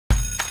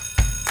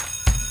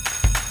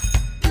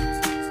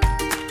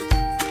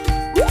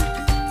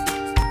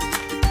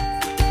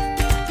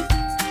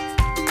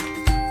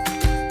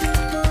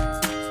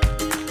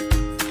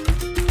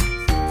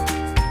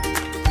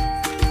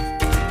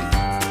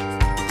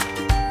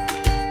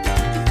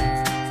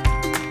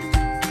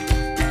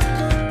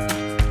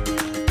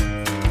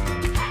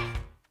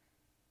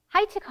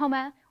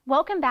Tacoma.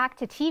 Welcome back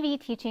to TV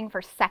Teaching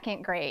for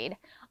 2nd grade.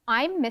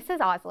 I'm Mrs.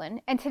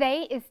 Oslin, and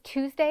today is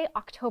Tuesday,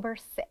 October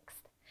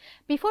 6th.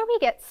 Before we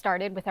get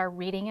started with our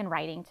reading and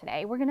writing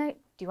today, we're going to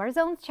do our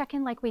zones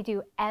check-in like we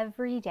do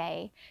every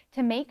day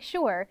to make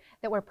sure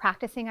that we're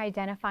practicing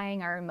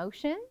identifying our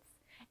emotions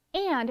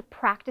and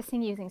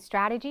practicing using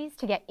strategies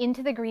to get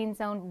into the green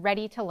zone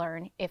ready to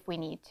learn if we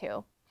need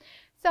to.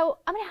 So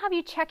I'm going to have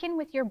you check in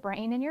with your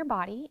brain and your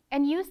body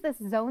and use this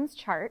zones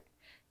chart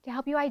to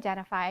help you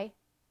identify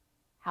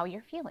how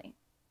you're feeling.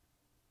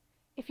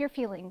 If you're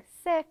feeling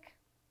sick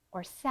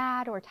or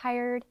sad or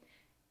tired,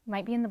 you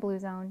might be in the blue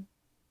zone.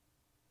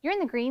 You're in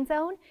the green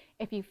zone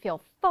if you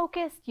feel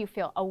focused, you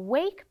feel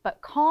awake but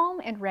calm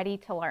and ready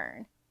to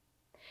learn.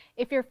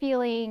 If you're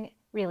feeling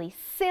really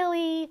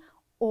silly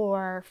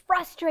or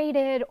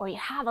frustrated or you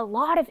have a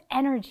lot of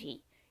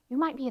energy, you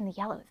might be in the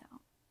yellow zone.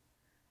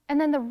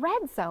 And then the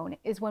red zone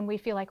is when we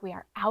feel like we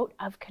are out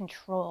of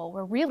control.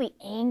 We're really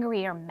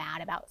angry or mad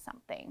about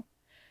something.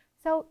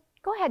 So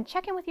go ahead,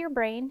 check in with your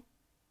brain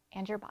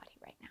and your body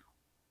right now.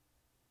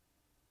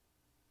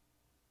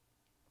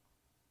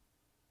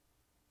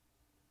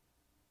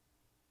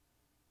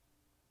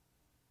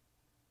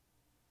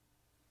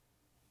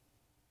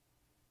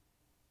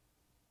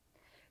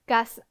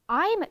 Gus,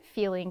 I'm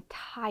feeling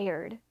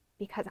tired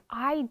because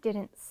I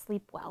didn't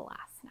sleep well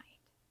last night.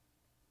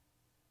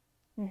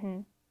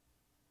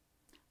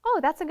 Oh,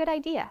 that's a good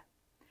idea.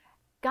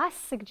 Gus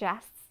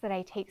suggests that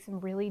I take some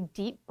really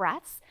deep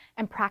breaths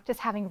and practice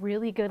having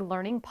really good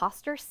learning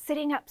posture,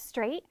 sitting up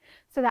straight,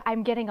 so that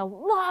I'm getting a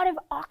lot of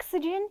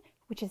oxygen,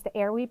 which is the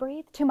air we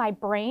breathe, to my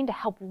brain to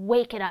help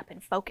wake it up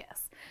and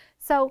focus.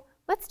 So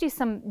let's do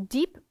some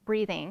deep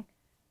breathing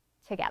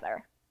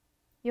together.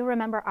 You'll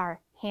remember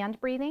our hand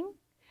breathing.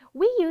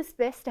 We use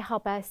this to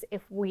help us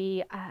if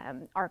we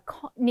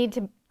need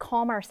to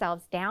calm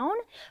ourselves down,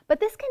 but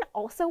this can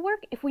also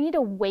work if we need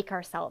to wake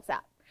ourselves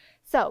up.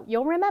 So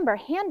you'll remember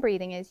hand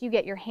breathing is you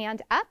get your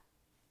hand up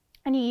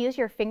and you use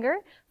your finger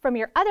from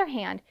your other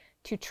hand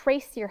to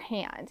trace your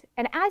hand.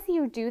 And as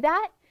you do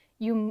that,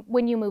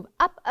 when you move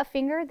up a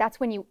finger, that's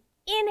when you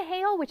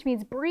inhale, which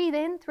means breathe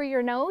in through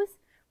your nose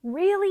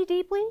really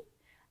deeply.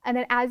 And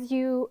then as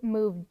you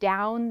move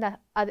down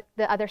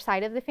the other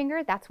side of the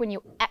finger, that's when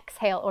you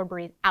exhale or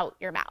breathe out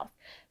your mouth.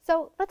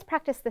 So let's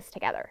practice this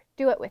together.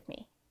 Do it with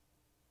me.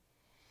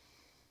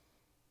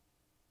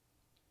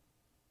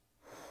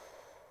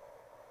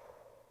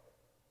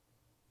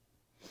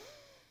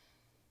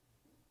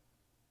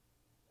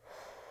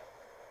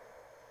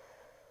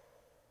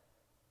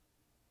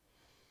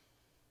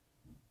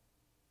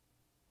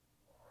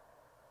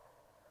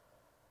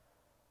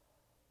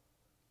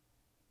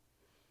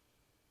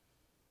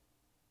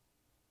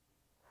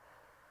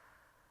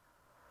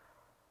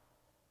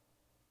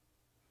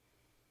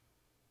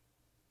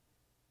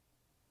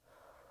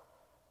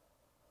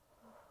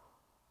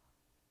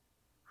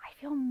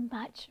 I feel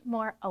much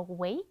more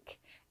awake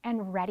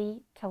and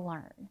ready to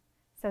learn.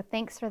 So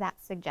thanks for that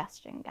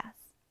suggestion, Gus.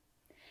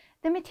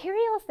 The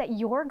materials that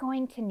you're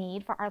going to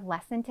need for our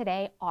lesson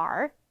today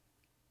are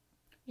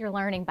your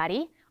learning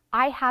buddy.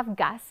 I have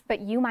Gus,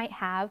 but you might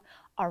have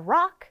a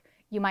rock,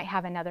 you might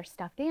have another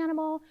stuffed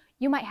animal,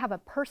 you might have a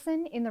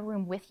person in the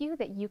room with you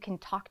that you can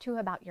talk to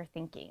about your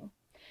thinking.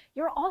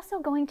 You're also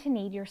going to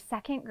need your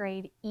 2nd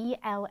grade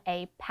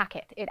ELA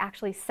packet. It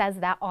actually says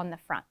that on the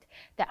front,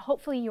 that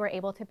hopefully you were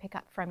able to pick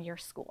up from your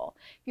school.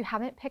 If you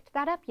haven't picked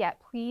that up yet,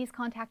 please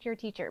contact your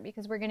teacher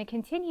because we're going to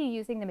continue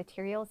using the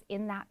materials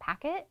in that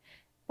packet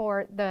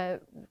for the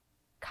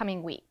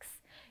coming weeks.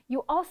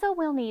 You also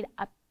will need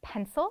a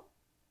pencil,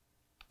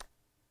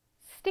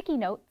 sticky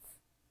notes,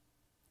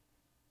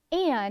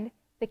 and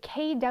the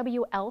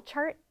KWL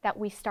chart that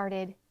we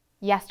started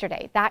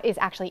yesterday. That is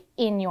actually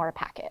in your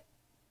packet.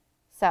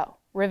 So,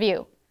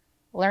 review,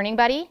 Learning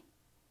Buddy,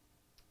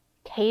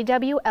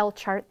 KWL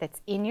chart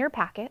that's in your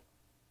packet,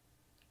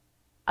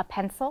 a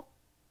pencil,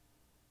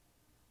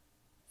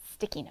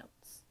 sticky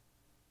notes.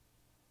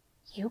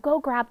 You go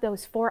grab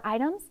those 4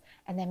 items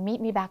and then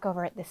meet me back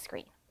over at this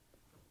screen.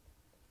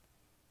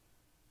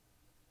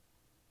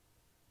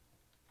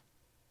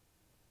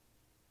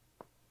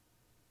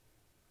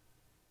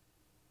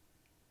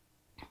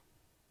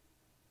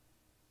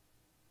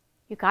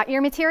 You got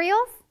your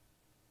materials?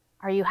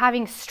 Are you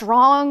having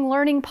strong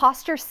learning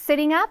posture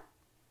sitting up?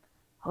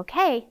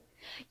 Okay.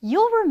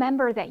 You'll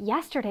remember that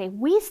yesterday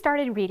we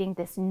started reading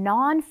this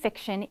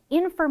nonfiction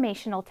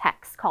informational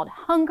text called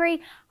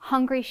Hungry,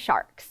 Hungry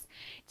Sharks.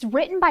 It's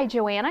written by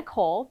Joanna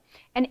Cole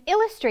and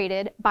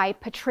illustrated by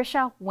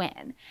Patricia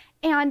Wynn.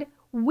 And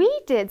we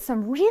did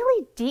some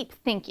really deep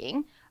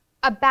thinking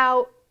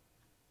about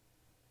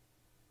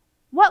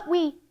what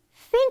we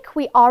think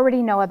we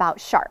already know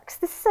about sharks.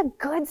 This is a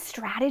good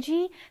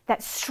strategy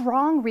that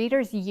strong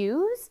readers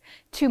use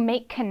to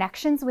make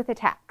connections with a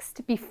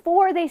text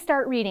before they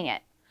start reading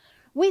it.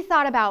 We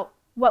thought about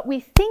what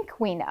we think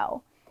we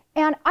know.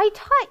 And I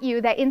taught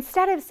you that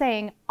instead of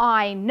saying,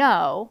 I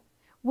know,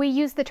 we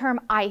use the term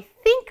I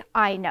think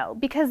I know,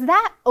 because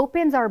that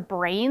opens our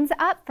brains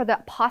up for the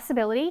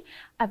possibility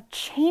of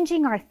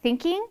changing our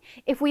thinking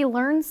if we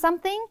learn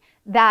something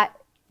that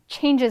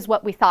changes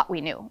what we thought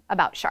we knew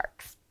about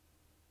sharks.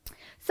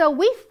 So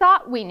we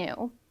thought we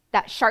knew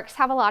that sharks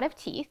have a lot of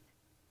teeth.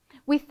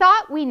 We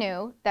thought we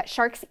knew that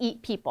sharks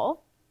eat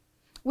people.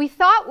 We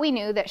thought we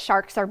knew that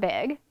sharks are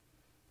big.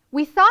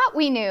 We thought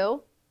we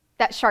knew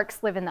that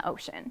sharks live in the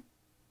ocean.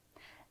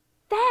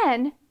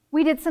 Then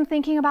we did some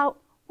thinking about,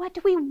 what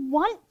do we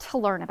want to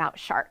learn about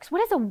sharks?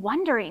 What is a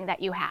wondering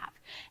that you have?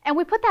 And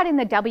we put that in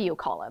the W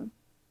column.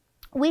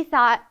 We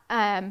thought,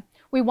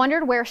 we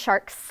wondered where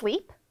sharks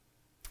sleep.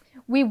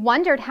 We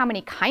wondered how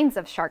many kinds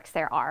of sharks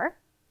there are.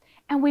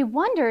 And we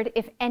wondered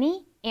if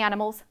any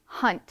animals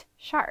hunt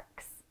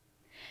sharks.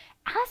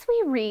 As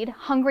we read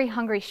Hungry,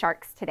 Hungry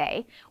Sharks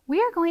today, we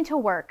are going to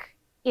work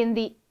in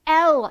the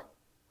L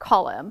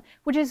column,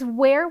 which is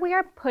where we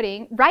are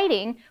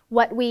writing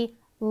what we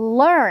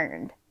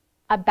learned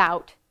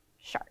about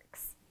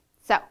sharks.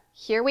 So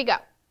here we go.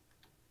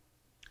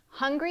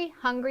 Hungry,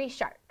 hungry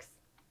sharks.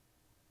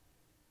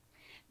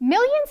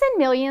 Millions and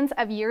millions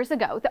of years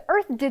ago, the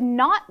earth did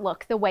not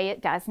look the way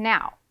it does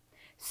now.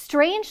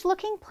 Strange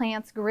looking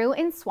plants grew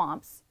in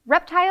swamps.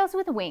 Reptiles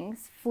with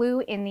wings flew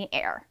in the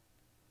air.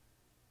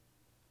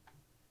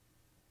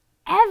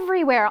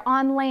 Everywhere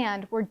on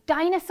land were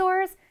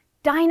dinosaurs,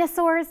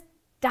 dinosaurs,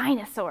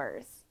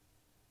 dinosaurs.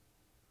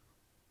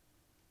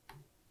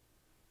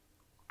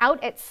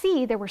 Out at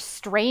sea, there were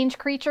strange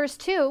creatures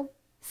too.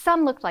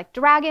 Some looked like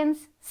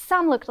dragons,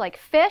 some looked like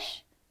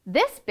fish.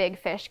 This big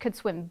fish could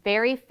swim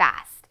very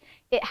fast.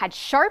 It had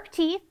sharp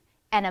teeth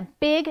and a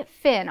big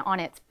fin on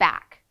its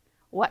back.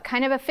 What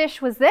kind of a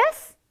fish was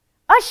this?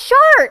 A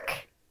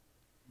shark!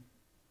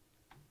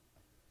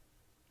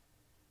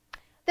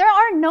 There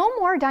are no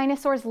more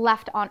dinosaurs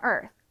left on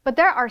Earth, but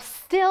there are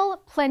still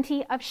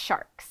plenty of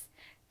sharks.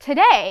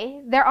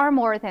 Today, there are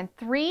more than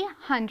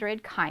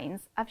 300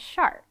 kinds of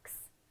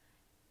sharks.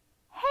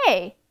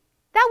 Hey,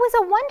 that was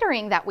a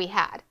wondering that we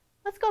had.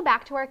 Let's go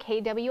back to our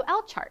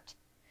KWL chart.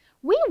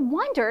 We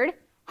wondered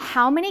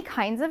how many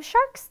kinds of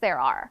sharks there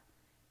are.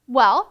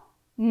 Well,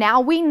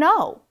 now we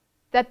know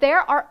that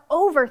there are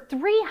over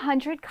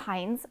 300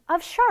 kinds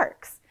of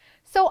sharks.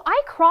 So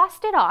I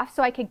crossed it off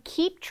so I could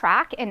keep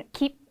track and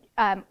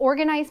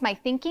organize my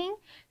thinking.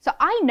 So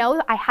I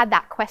know I had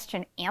that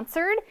question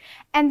answered.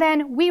 And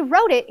then we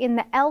wrote it in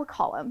the L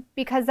column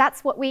because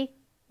that's what we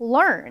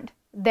learned.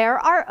 There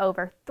are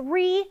over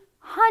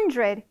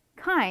 300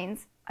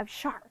 kinds of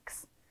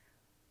sharks.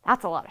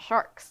 That's a lot of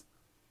sharks.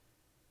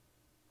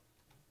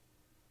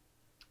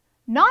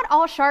 Not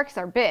all sharks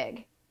are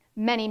big.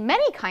 Many,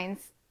 many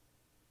kinds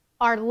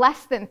are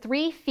less than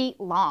 3 feet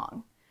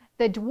long.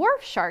 The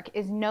dwarf shark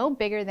is no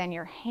bigger than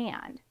your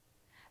hand.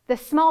 The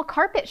small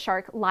carpet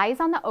shark lies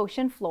on the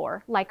ocean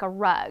floor like a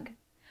rug.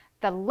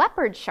 The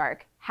leopard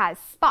shark has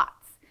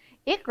spots.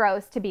 It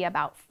grows to be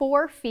about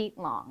 4 feet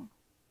long.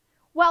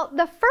 Well,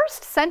 the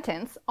first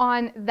sentence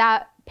on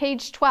that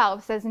page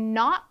 12 says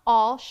not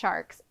all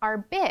sharks are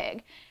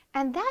big.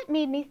 And that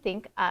made me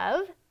think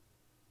of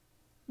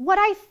what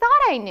I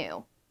thought I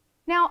knew.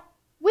 Now,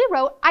 we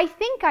wrote, I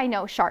think I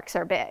know sharks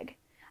are big.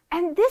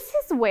 And this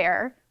is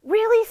where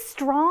really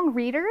strong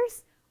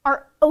readers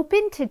are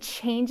open to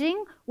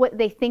changing what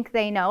they think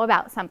they know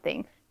about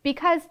something,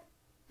 because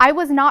I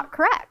was not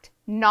correct.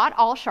 Not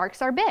all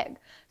sharks are big.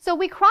 So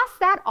we crossed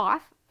that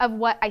off of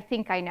what I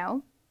think I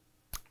know,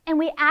 and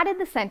we added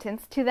the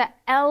sentence to the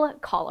L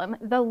column,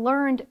 the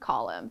learned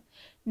column.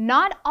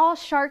 Not all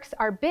sharks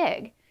are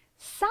big.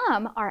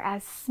 Some are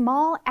as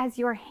small as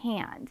your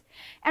hand.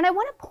 And I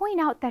want to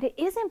point out that it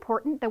is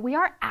important that we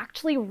are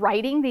actually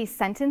writing these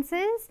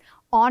sentences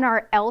on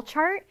our L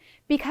chart,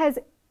 because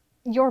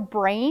your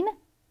brain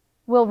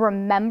will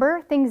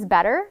remember things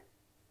better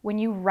when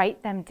you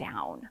write them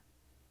down.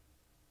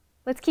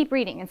 Let's keep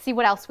reading and see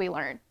what else we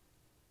learn.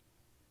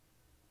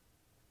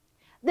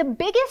 The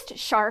biggest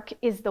shark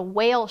is the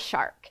whale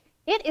shark.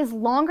 It is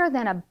longer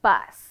than a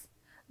bus.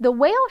 The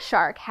whale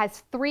shark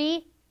has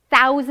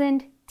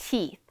 3,000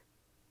 teeth,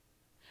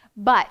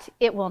 but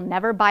it will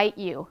never bite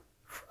you.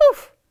 Whew.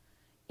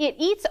 It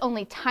eats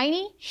only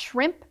tiny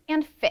shrimp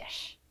and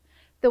fish.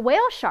 The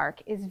whale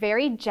shark is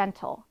very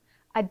gentle.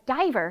 A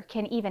diver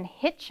can even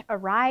hitch a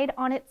ride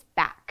on its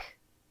back.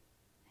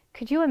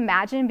 Could you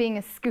imagine being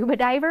a scuba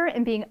diver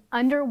and being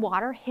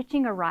underwater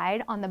hitching a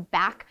ride on the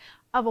back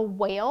of a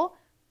whale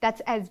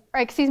that's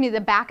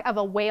the back of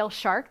a whale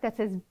shark that's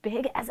as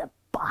big as a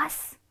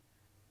bus?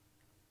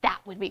 That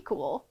would be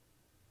cool.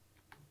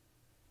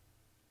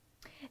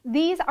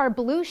 These are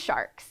blue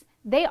sharks.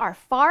 They are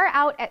far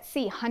out at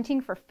sea hunting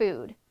for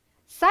food.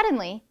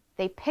 Suddenly,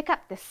 they pick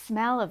up the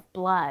smell of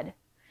blood.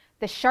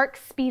 The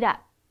sharks speed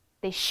up.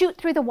 They shoot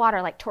through the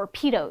water like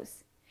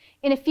torpedoes.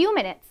 In a few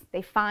minutes,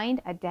 they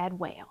find a dead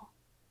whale.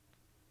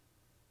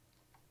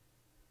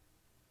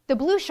 The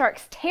blue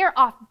sharks tear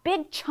off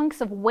big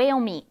chunks of whale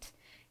meat.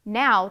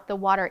 Now the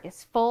water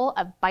is full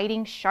of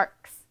biting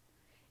sharks.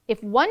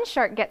 If one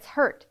shark gets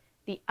hurt,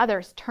 the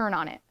others turn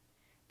on it.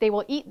 they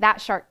will eat that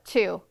shark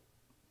too.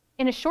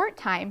 In a short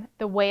time,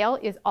 the whale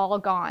is all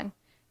gone.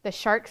 The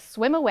sharks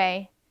swim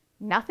away.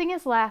 Nothing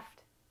is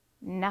left,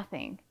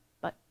 nothing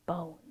but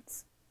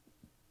bones.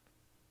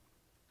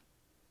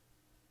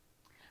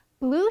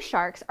 Blue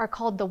sharks are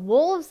called the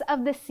wolves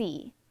of the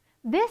sea.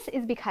 This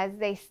is because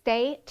they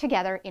stay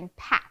together in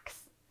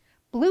packs.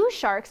 Blue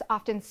sharks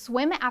often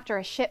swim after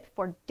a ship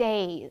for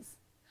days.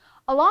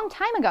 A long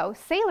time ago,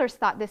 sailors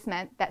thought this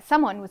meant that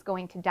someone was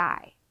going to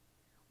die.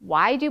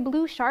 Why do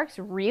blue sharks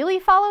really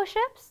follow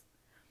ships?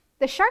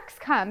 The sharks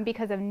come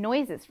because of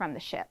noises from the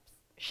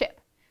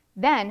ship.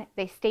 Then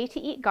they stay to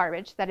eat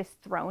garbage that is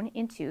thrown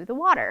into the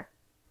water.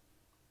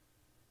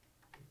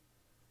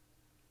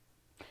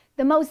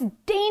 The most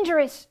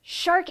dangerous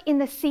shark in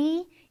the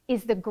sea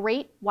is the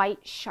great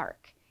white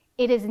shark.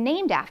 It is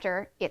named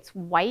after its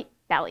white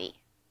belly.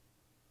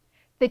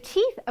 The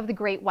teeth of the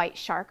great white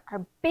shark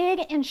are big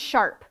and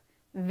sharp,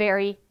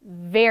 very,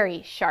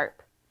 very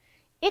sharp.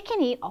 It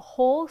can eat a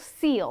whole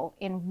seal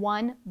in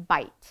one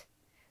bite.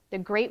 The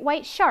great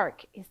white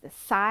shark is the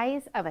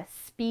size of a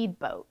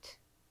speedboat.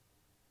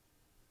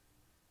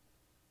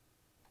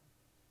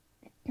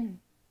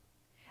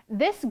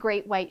 This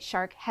great white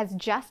shark has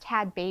just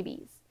had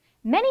babies.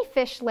 Many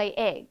fish lay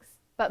eggs,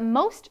 but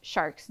most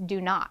sharks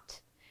do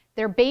not.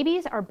 Their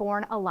babies are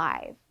born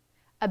alive.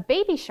 A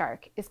baby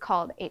shark is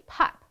called a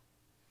pup.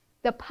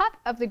 The pup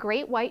of the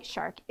great white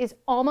shark is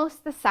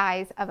almost the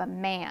size of a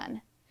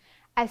man.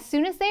 As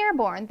soon as they are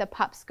born, the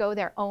pups go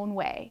their own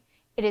way.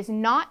 It is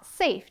not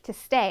safe to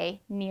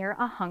stay near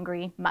a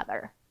hungry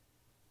mother.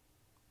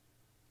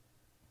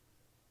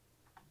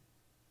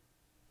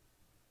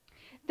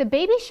 The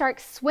baby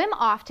sharks swim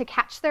off to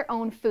catch their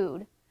own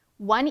food.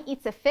 One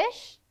eats a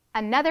fish,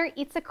 another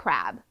eats a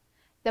crab.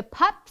 The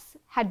pups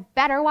had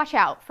better watch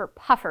out for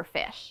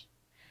pufferfish.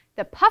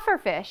 The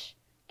pufferfish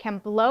can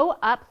blow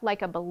up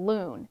like a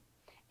balloon.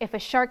 If a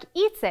shark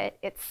eats it,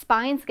 its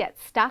spines get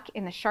stuck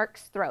in the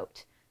shark's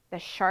throat. The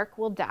shark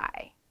will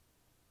die.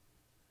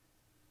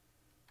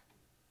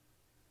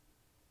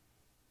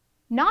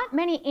 Not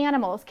many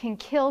animals can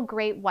kill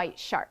great white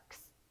sharks.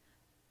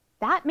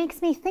 That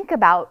makes me think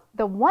about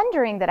the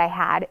wondering that I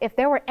had if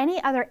there were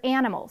any other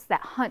animals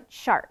that hunt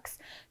sharks.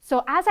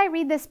 So as I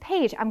read this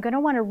page, I'm going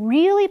to want to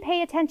really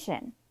pay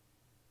attention.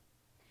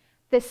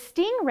 The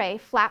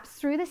stingray flaps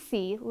through the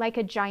sea like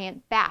a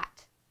giant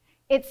bat.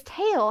 Its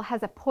tail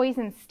has a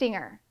poison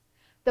stinger.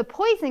 The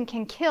poison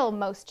can kill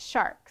most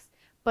sharks,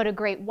 but a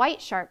great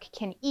white shark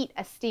can eat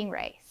a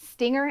stingray,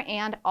 stinger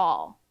and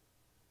all.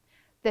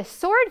 The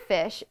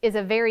swordfish is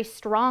a very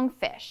strong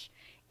fish.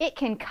 It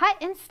can cut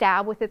and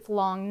stab with its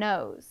long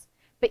nose,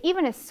 but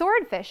even a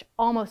swordfish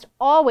almost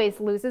always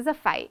loses a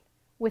fight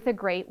with a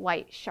great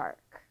white shark.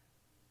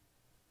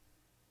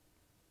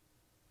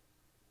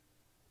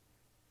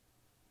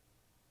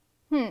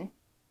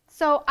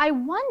 So I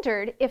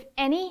wondered if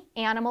any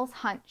animals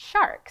hunt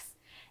sharks.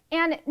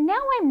 And now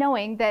I'm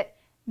knowing that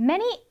not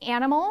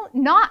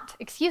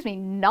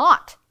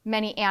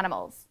many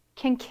animals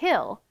can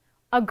kill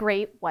a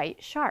great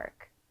white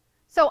shark.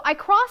 So I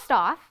crossed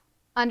off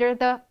under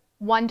the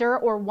wonder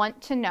or want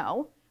to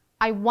know,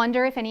 I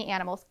wonder if any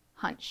animals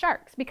hunt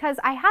sharks, because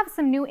I have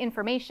some new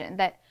information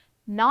that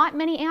not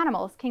many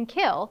animals can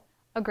kill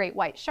a great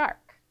white shark.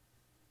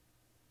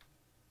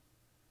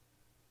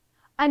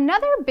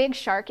 Another big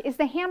shark is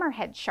the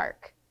hammerhead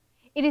shark.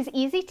 It is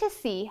easy to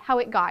see how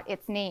it got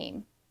its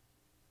name.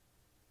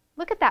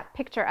 Look at that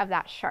picture of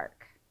that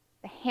shark,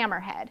 the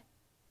hammerhead.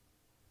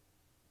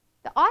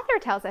 The author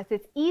tells us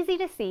it's easy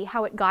to see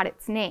how it got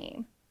its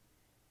name.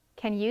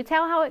 Can you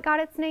tell how it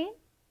got its name?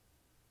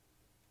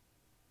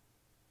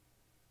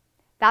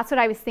 That's what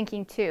I was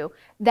thinking too.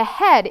 The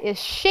head is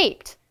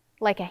shaped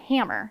like a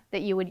hammer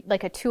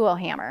like a tool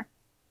hammer.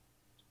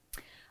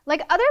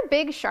 Like other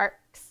big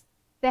sharks,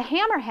 the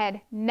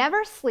hammerhead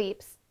never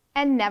sleeps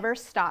and never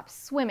stops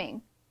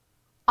swimming.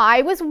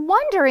 I was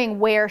wondering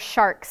where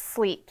sharks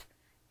sleep.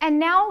 And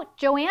now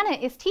Joanna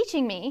is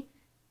teaching me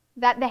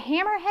that the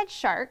hammerhead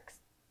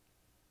sharks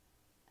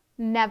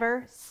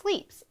never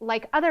sleeps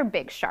like other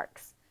big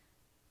sharks.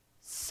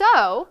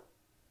 So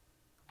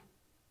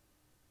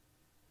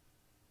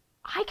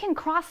I can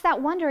cross that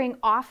wondering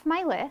off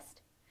my list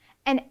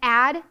and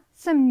add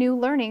some new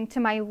learning to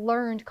my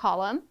learned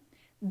column.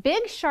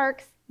 Big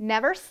sharks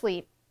never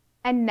sleep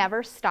and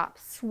never stop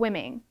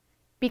swimming,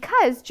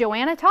 because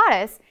Joanna taught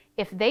us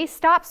if they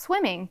stop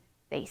swimming,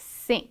 they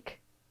sink.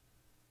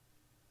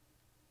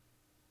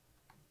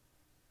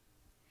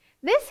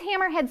 This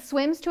hammerhead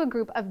swims to a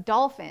group of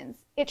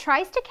dolphins. It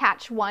tries to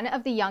catch one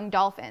of the young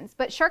dolphins,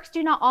 but sharks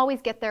do not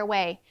always get their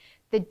way.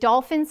 The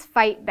dolphins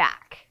fight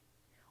back.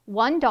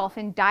 One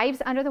dolphin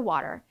dives under the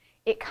water.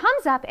 It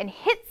comes up and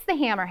hits the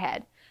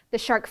hammerhead. The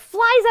shark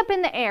flies up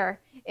in the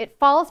air. It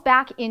falls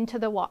back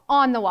into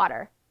on the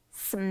water.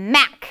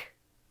 Smack!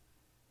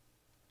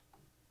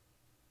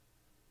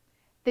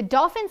 The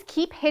dolphins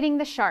keep hitting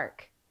the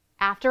shark.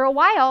 After a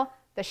while,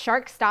 the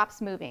shark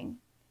stops moving.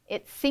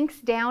 It sinks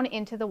down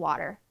into the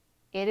water.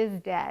 It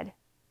is dead.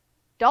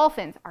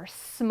 Dolphins are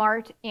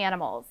smart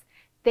animals.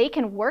 They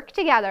can work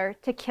together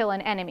to kill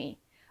an enemy.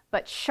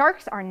 But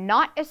sharks are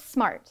not as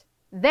smart.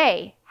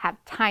 They have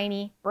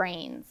tiny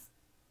brains.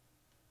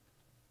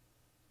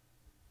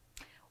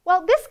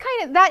 Well,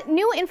 that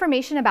new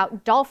information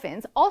about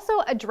dolphins also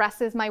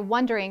addresses my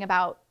wondering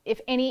about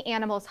if any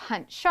animals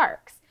hunt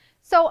sharks.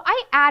 So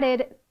I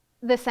added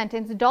the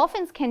sentence,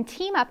 dolphins can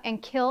team up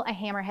and kill a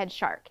hammerhead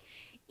shark.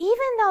 Even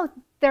though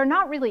they're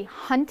not really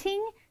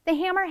hunting the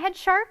hammerhead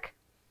shark,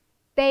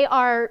 they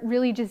are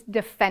really just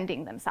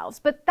defending themselves.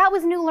 But that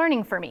was new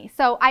learning for me,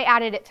 so I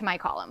added it to my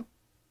column.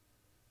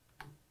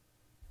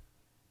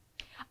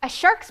 A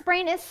shark's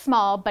brain is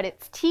small, but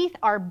its teeth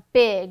are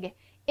big.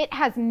 It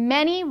has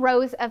many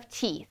rows of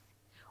teeth.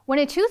 When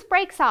a tooth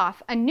breaks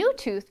off, a new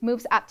tooth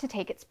moves up to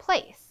take its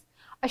place.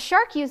 A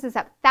shark uses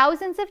up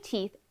thousands of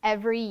teeth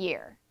every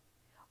year.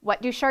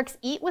 What do sharks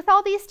eat with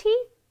all these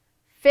teeth?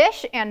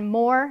 Fish and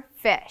more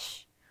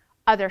fish.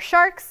 Other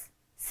sharks,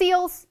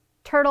 seals,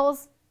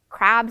 turtles,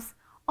 crabs,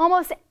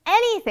 almost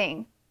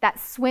anything that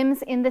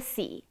swims in the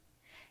sea.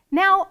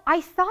 Now,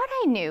 I thought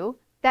I knew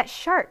that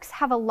sharks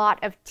have a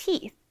lot of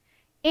teeth,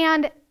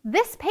 and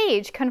this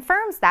page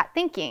confirms that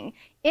thinking.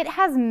 It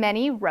has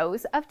many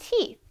rows of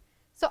teeth.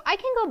 So I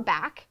can go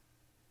back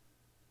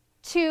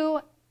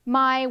to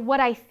my what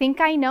I think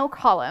I know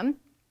column,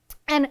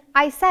 and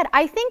I said,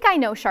 I think I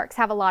know sharks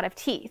have a lot of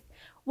teeth.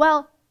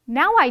 Well,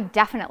 now I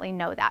definitely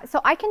know that.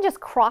 So I can just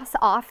cross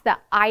off the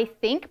I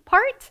think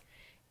part,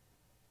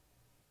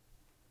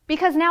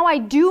 because now I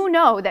do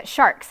know that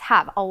sharks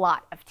have a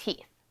lot of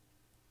teeth.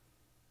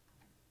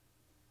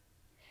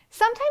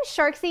 Sometimes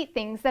sharks eat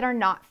things that are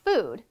not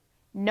food.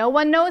 No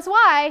one knows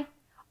why.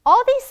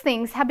 All these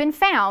things have been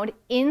found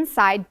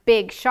inside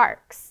big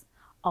sharks.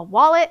 A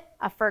wallet,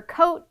 a fur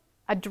coat,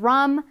 a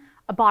drum,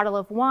 a bottle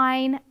of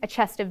wine, a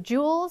chest of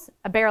jewels,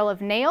 a barrel of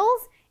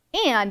nails,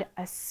 and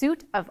a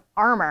suit of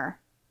armor.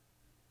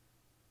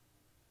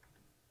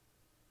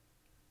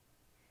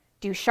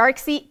 Do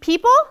sharks eat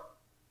people?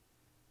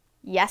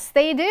 Yes,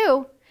 they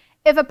do.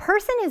 If a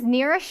person is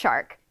near a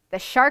shark, the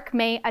shark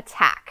may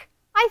attack.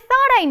 I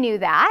thought I knew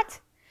that.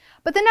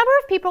 But the number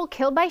of people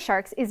killed by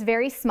sharks is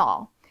very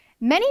small.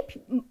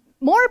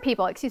 More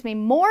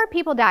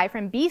people die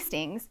from bee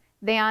stings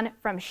than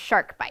from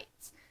shark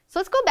bites. So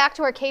let's go back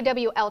to our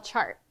KWL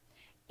chart.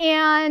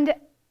 And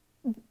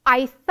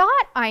I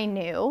thought I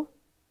knew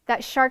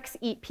that sharks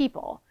eat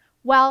people.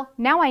 Well,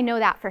 now I know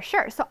that for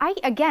sure. So I,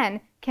 again,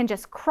 can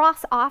just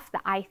cross off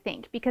the I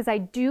think, because I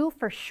do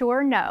for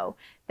sure know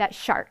that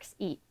sharks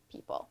eat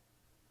people.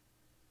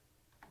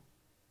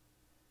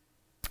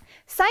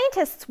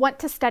 Scientists want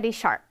to study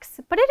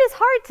sharks, but it is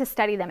hard to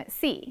study them at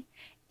sea.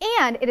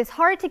 And it is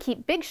hard to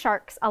keep big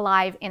sharks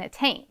alive in a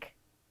tank.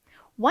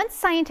 Once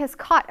scientists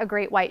caught a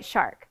great white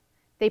shark.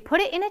 They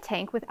put it in a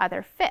tank with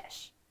other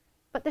fish,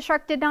 but the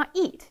shark did not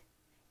eat,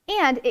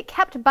 and it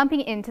kept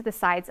bumping into the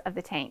sides of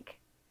the tank.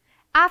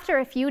 After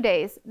a few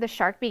days, the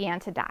shark began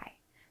to die.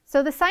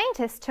 So the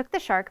scientists took the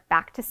shark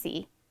back to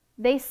sea.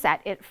 They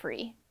set it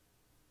free.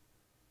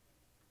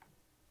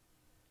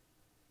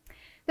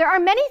 There are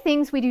many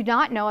things we do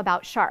not know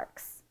about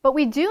sharks, but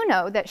we do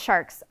know that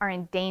sharks are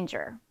in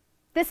danger.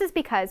 This is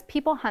because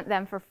people hunt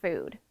them for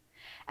food.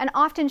 And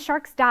often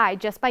sharks die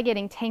just by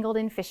getting tangled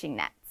in fishing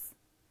nets.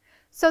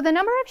 So the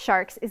number of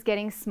sharks is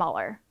getting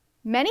smaller.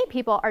 Many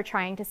people are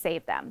trying to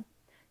save them.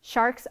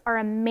 Sharks are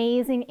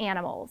amazing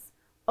animals.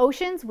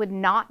 Oceans would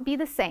not be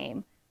the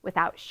same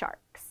without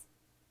sharks.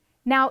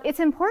 Now, it's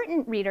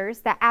important, readers,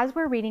 that as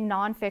we're reading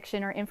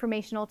nonfiction or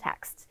informational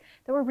texts,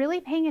 that we're really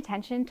paying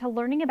attention to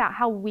learning about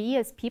how we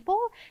as people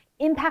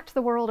impact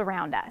the world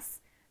around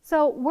us.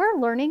 So we're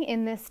learning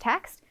in this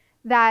text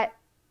that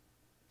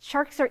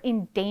sharks are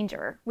in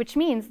danger, which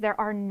means there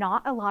are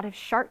not a lot of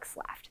sharks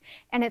left.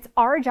 And it's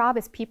our job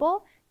as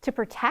people to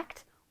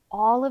protect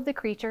all of the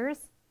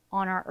creatures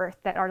on our earth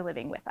that are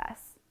living with us.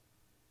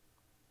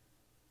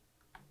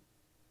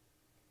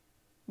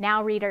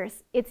 Now,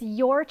 readers, it's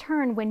your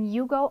turn when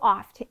you go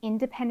off to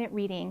independent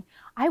reading.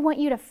 I want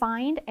you to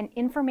find an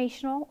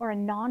informational or a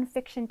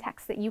nonfiction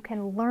text that you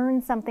can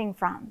learn something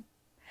from.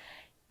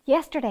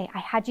 Yesterday, I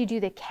had you do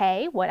the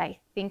K, what I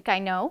think I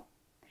know,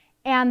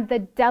 and the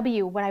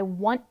W, what I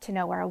want to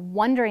know or a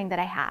wondering that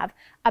I have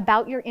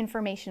about your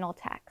informational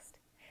text.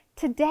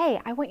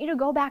 Today, I want you to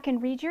go back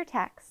and read your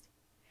text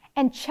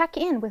and check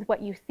in with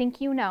what you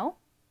think you know,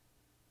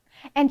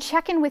 and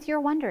check in with your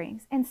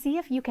wonderings and see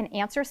if you can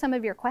answer some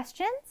of your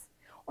questions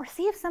or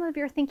see if some of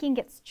your thinking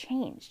gets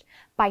changed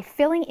by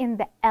filling in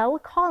the L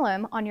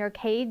column on your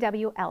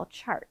KWL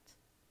chart.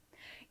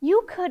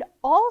 You could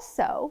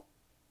also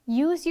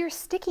use your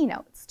sticky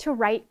notes to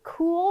write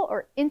cool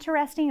or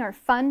interesting or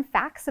fun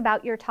facts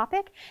about your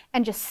topic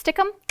and just stick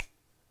them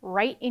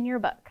right in your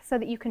book so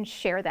that you can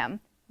share them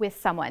with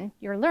someone,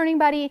 your learning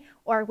buddy,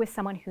 or with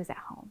someone who's at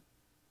home.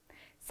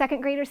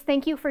 Second graders,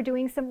 thank you for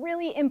doing some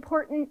really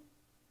important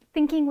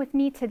thinking with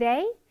me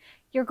today.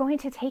 You're going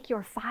to take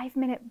your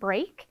 5-minute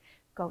break,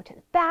 go to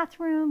the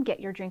bathroom, get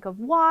your drink of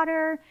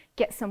water,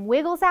 get some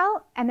wiggles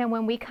out, and then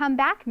when we come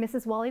back,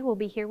 Mrs. Wally will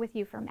be here with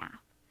you for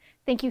math.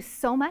 Thank you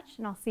so much,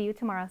 and I'll see you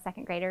tomorrow,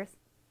 second graders.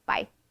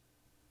 Bye.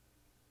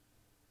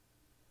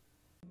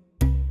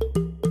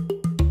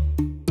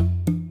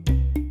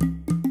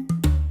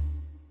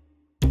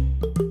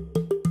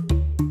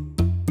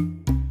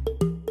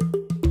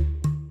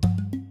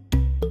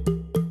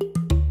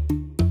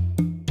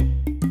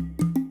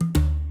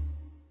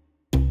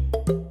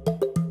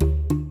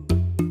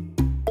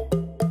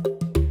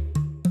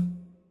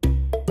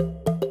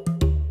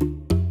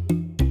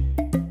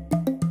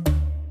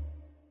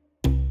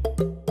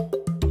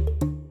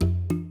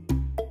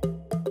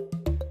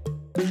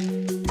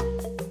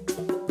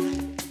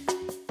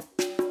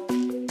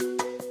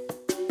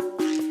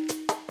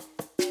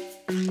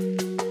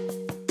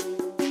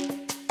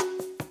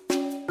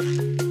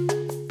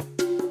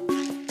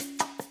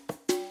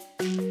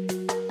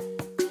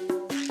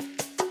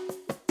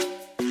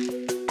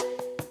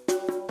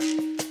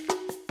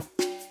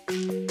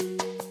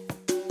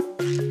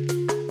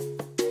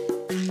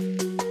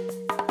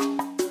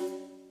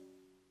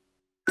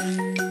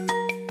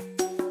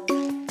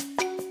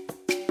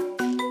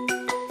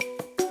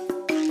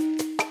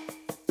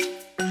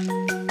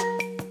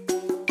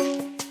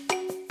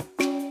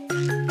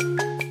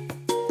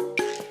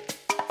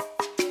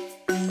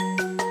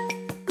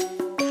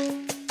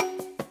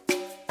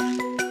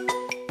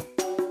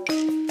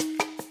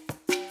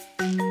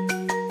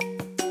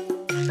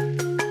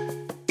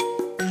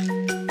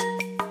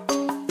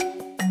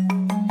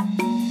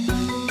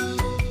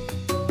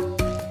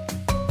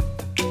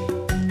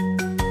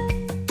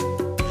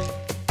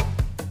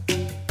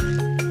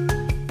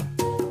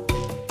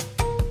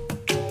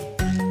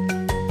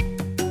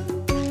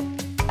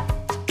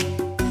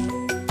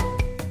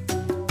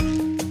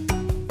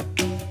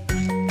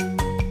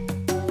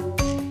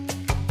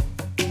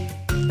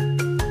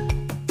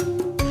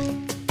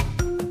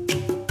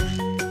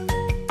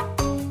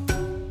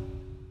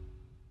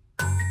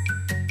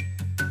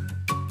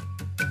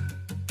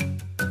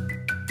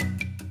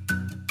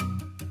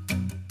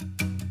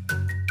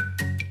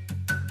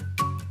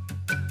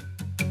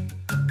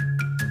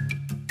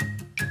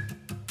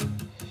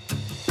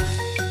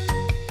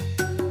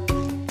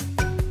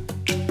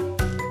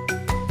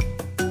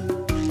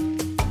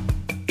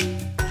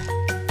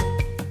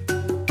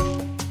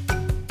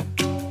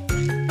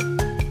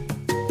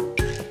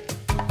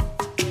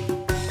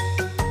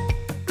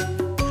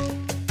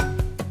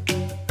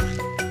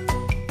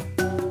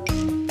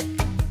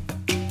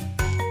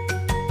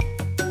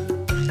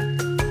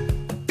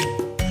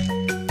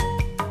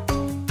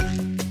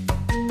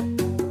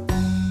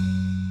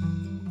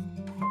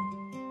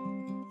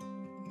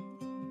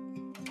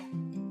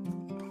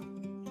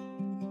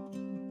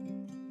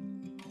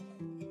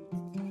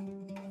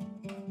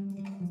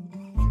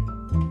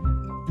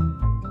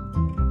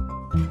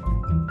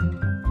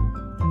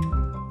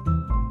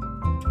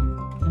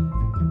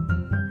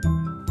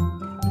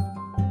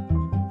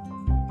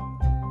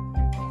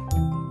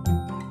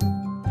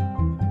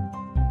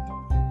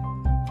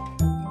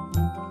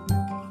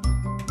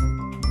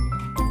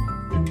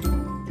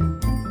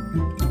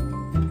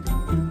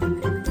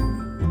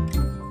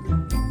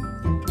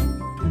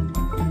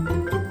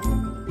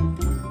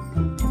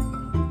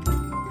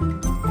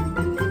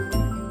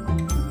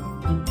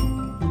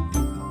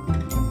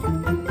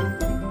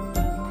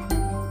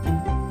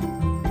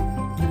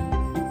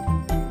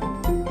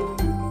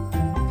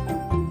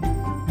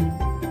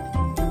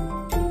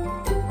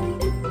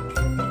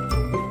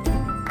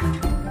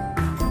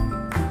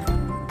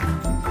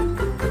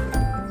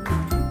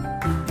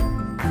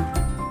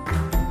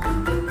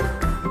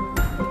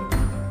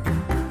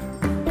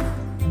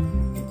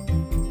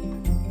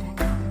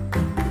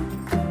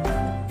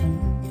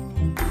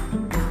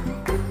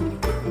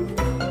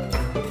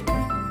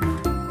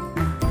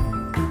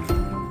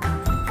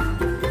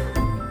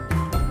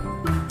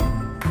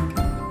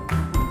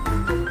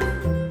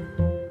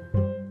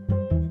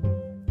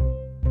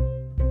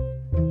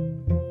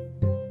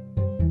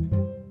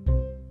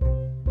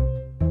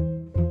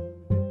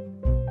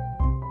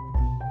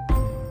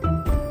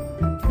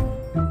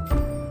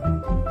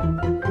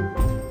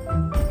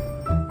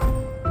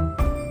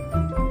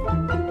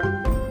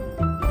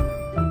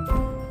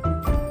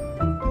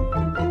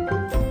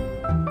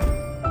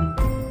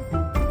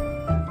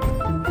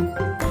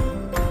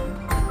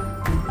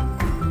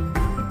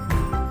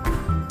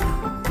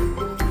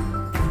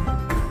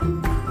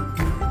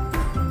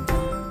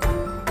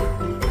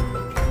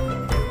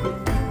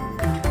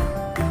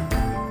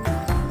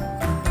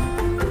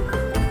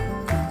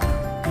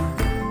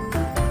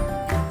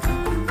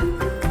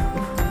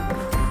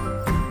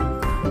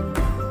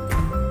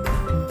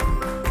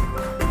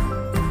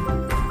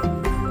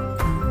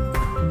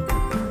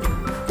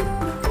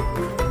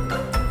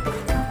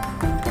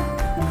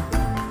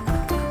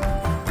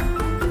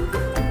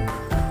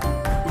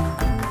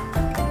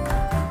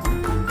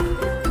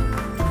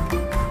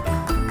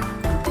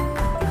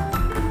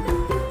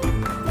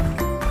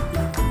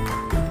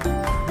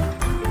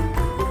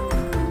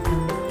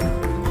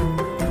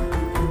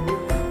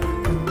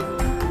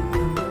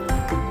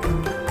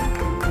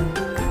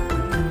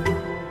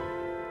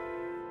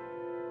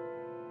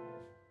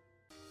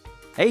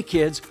 Hey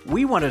kids,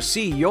 we want to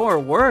see your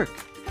work.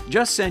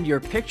 Just send your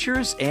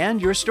pictures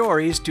and your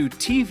stories to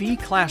TV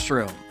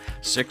Classroom,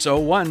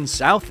 601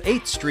 South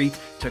 8th Street,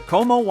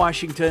 Tacoma,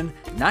 Washington,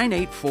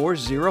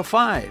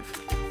 98405.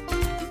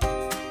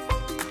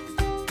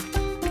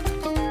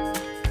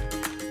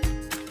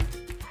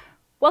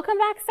 Welcome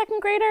back,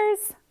 second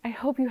graders. I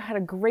hope you had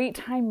a great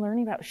time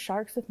learning about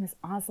sharks with Miss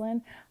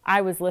Oslin. I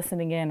was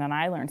listening in and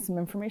I learned some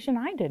information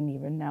I didn't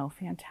even know.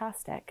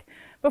 Fantastic.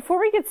 Before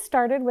we get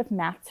started with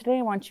math today,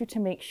 I want you to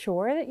make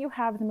sure that you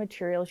have the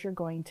materials you're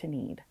going to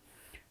need.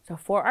 So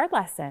for our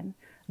lesson,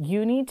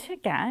 you need to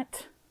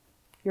get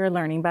your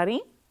learning buddy,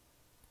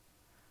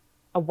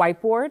 a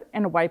whiteboard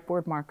and a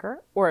whiteboard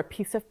marker, or a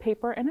piece of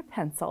paper and a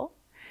pencil,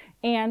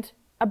 and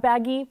a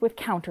baggie with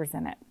counters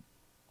in it.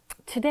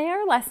 Today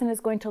our lesson is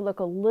going to look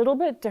a little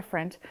bit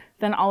different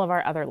than all of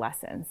our other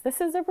lessons. This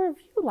is a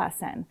review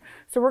lesson.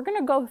 So we're going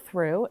to go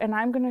through and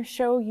I'm going to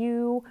show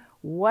you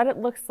what it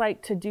looks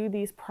like to do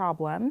these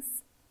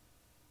problems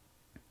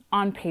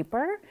on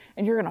paper,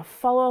 and you're going to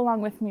follow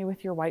along with me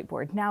with your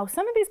whiteboard. Now,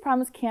 some of these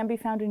problems can be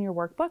found in your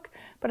workbook,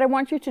 but I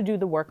want you to do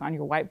the work on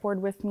your whiteboard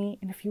with me,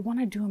 and if you want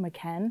to do them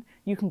again,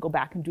 you can go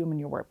back and do them in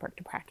your workbook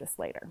to practice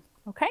later.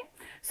 Okay?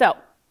 So,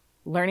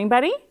 learning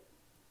buddy,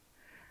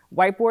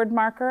 whiteboard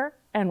marker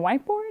and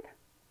whiteboard,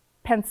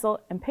 pencil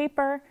and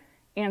paper,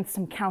 and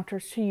some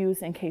counters to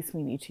use in case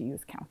we need to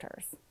use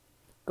counters.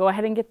 Go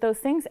ahead and get those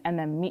things and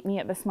then meet me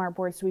at the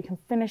smartboard so we can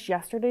finish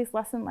yesterday's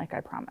lesson like I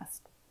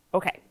promised.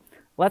 Okay,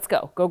 let's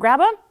go. Go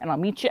grab them and I'll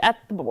meet you at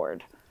the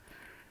board.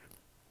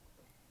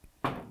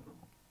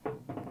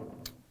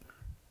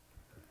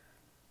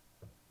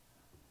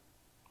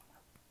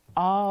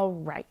 All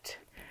right.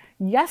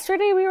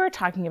 Yesterday we were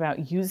talking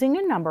about using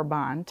a number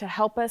bond to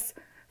help us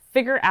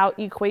figure out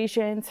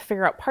equations,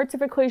 figure out parts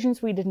of equations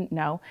we didn't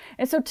know.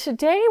 And so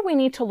today we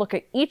need to look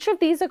at each of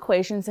these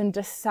equations and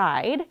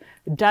decide,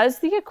 does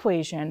the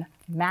equation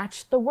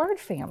match the word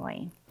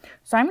family?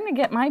 So I'm going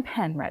to get my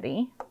pen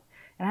ready,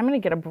 and I'm going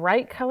to get a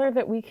bright color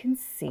that we can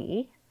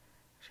see.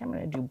 Actually, I'm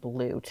going to do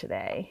blue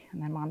today,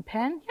 and I'm on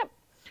pen. Yep.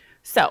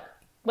 So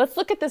let's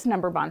look at this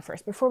number bond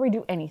first before we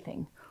do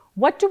anything.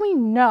 What do we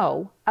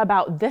know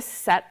about this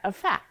set of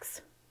facts?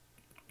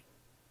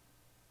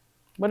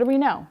 What do we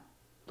know?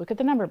 Look at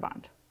the number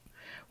bond.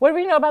 What do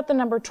we know about the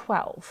number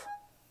 12?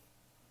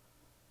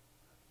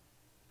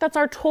 That's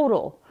our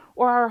total,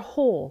 or our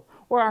whole,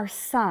 or our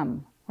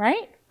sum,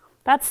 right?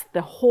 That's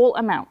the whole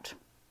amount.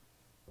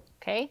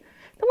 Okay?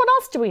 Then what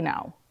else do we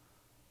know?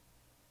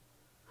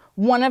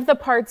 One of the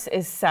parts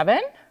is 7,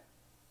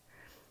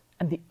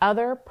 and the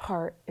other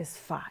part is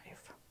 5.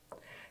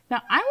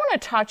 Now, I want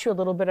to talk to you a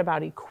little bit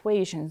about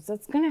equations.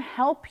 That's going to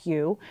help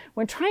you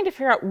when trying to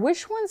figure out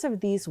which ones of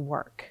these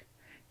work.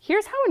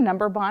 Here's how a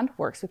number bond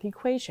works with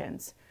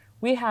equations.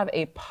 We have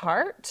a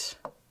part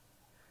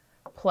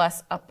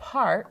plus a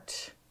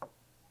part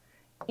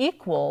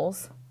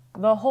equals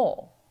the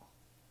whole.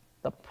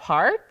 The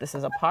part, this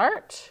is a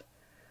part,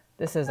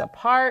 this is a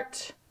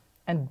part,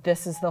 and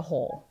this is the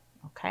whole,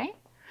 okay?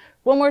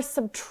 When we're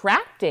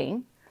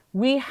subtracting,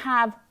 we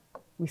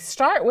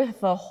start with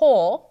the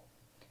whole,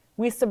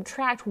 we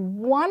subtract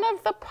one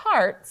of the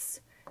parts,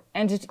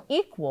 and it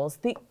equals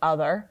the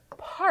other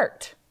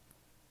part.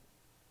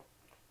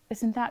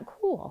 Isn't that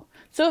cool?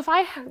 So if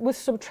I was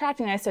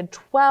subtracting, I said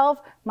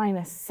 12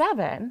 minus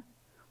 7,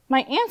 my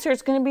answer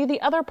is going to be the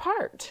other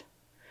part.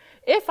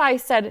 If I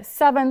said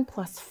 7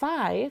 plus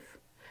 5,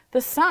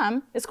 the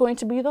sum is going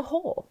to be the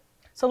whole.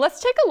 So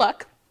let's take a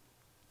look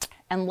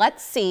and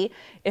let's see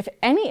if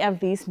any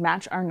of these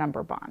match our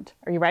number bond.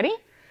 Are you ready?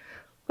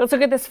 Let's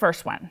look at this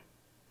first one.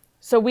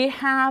 So we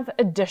have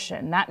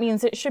addition. That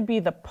means it should be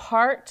the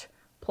part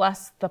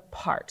plus the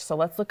part. So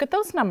let's look at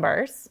those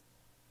numbers.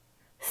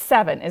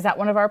 7, is that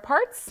one of our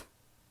parts?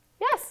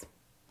 Yes.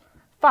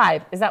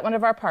 5, is that one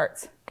of our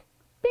parts?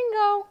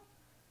 Bingo.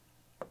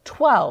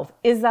 12,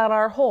 is that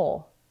our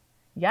whole?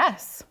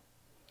 Yes.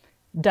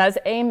 Does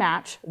A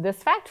match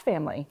this fact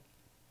family?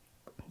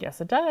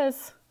 Yes, it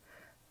does.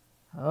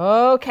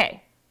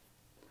 Okay.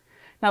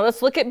 Now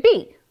let's look at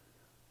B.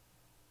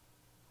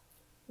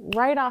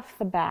 Right off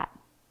the bat.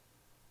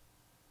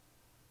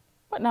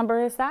 What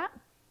number is that?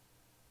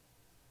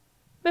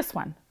 This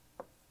one.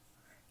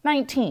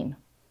 19.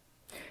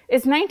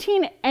 Is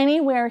 19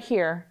 anywhere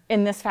here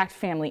in this fact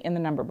family in the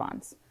number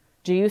bonds?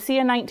 Do you see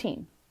a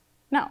 19?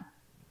 No.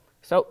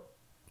 So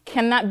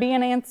can that be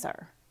an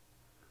answer?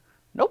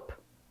 Nope,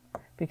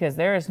 because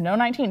there is no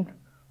 19.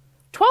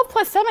 12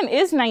 plus 7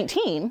 is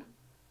 19,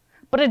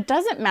 but it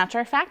doesn't match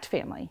our fact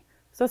family,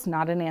 so it's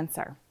not an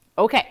answer.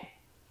 Okay,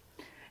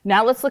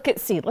 now let's look at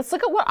C. Let's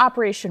look at what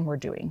operation we're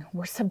doing.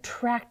 We're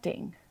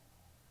subtracting.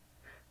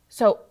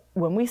 So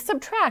when we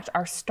subtract,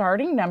 our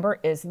starting number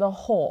is the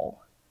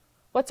whole.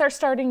 What's our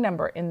starting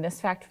number in this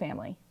fact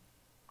family?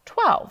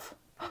 12.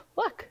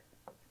 Look,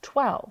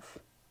 12.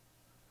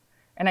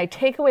 And I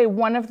take away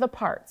one of the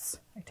parts.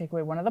 I take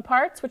away one of the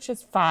parts, which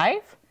is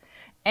 5,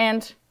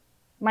 and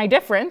my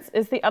difference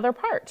is the other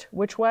part,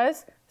 which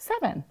was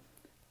 7.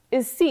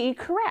 Is C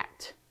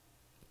correct?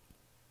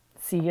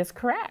 C is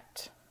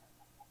correct.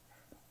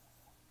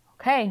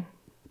 Okay,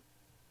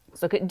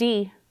 let's look at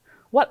D.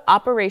 What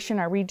operation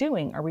are we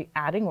doing? Are we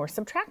adding or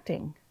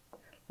subtracting?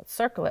 Let's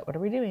circle it. What are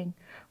we doing?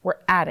 We're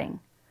adding.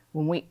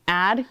 When we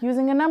add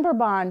using a number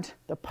bond,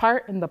 the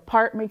part and the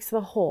part makes the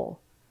whole.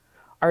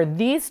 Are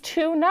these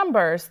two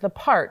numbers the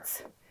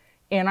parts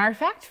in our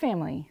fact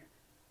family?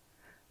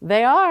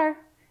 They are.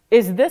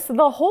 Is this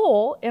the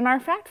whole in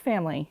our fact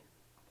family?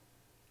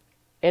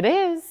 It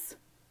is.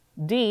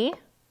 D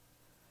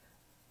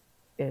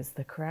is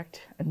the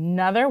correct,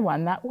 another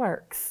one that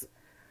works.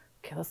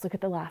 Okay, let's look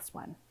at the last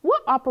one.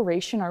 What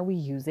operation are we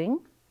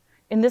using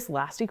in this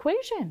last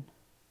equation?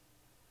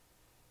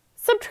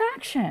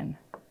 Subtraction.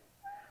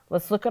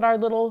 Let's look at our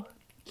little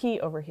key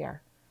over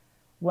here.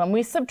 When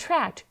we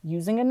subtract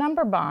using a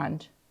number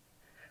bond,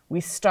 we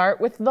start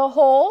with the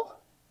whole,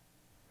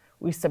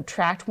 we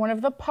subtract one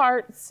of the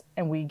parts,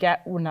 and we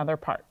get another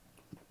part.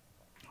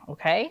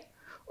 Okay?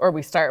 Or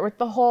we start with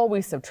the whole,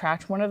 we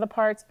subtract one of the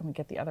parts, and we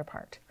get the other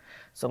part.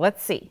 So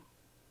let's see.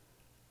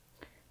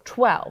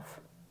 12.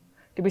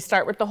 Did we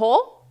start with the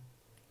whole?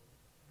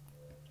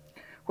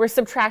 We're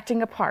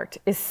subtracting a part.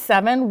 Is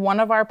 7 one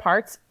of our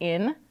parts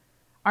in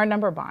our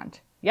number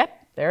bond?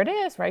 Yep, there it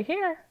is, right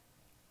here.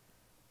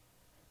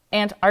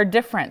 And our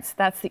difference,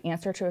 that's the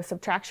answer to a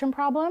subtraction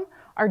problem.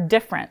 Our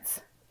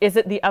difference, is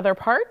it the other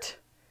part?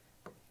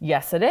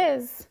 Yes, it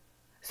is.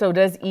 So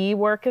does E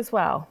work as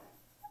well?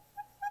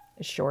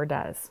 It sure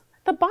does.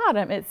 At the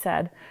bottom, it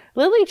said,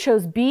 Lily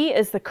chose B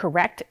as the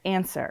correct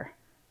answer.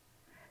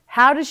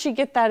 How did she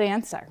get that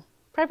answer?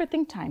 Private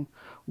think time.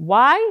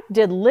 Why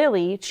did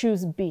Lily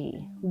choose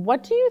B?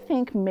 What do you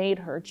think made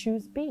her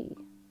choose B?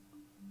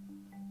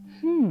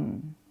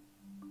 Turn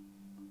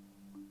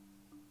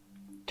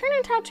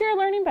and talk to your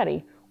learning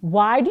buddy.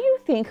 Why do you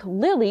think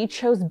Lily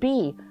chose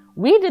B?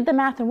 We did the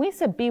math and we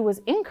said B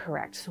was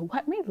incorrect. So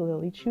what made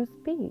Lily choose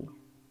B?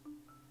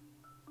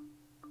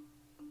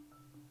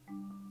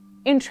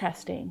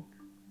 Interesting,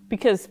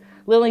 because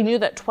Lily knew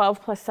that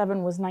 12 plus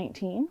 7 was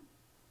 19,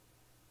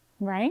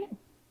 right?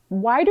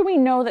 Why do we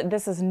know that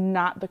this is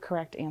not the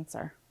correct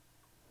answer?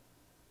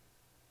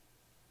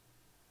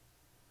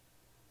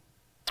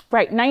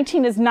 Right,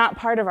 19 is not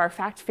part of our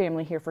fact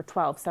family here for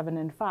 12, 7,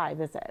 and 5,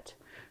 is it?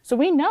 So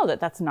we know that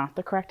that's not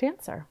the correct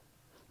answer.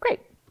 Great.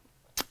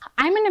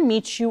 I'm going to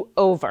meet you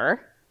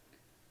over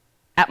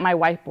at my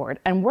whiteboard,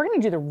 and we're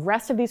going to do the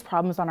rest of these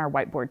problems on our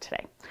whiteboard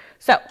today.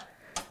 So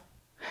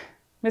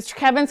Mr.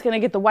 Kevin's going to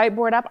get the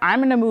whiteboard up. I'm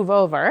going to move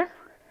over,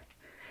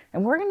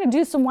 and we're going to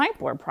do some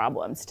whiteboard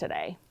problems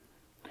today.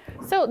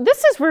 So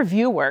this is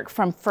review work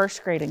from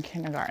first grade and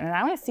kindergarten, and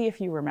I want to see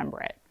if you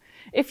remember it.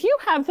 If you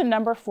have the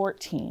number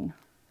 14,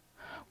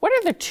 what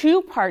are the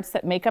two parts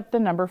that make up the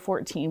number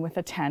 14 with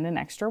a 10 and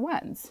extra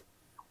ones?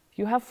 If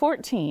you have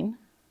 14,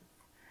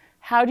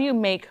 how do you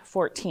make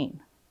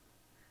 14?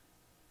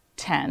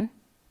 10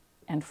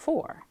 and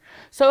 4.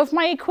 So if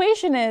my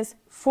equation is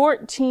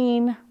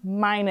 14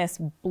 minus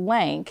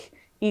blank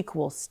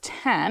equals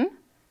 10,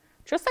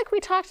 just like we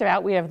talked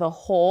about, we have the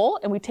whole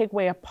and we take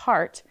away a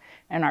part,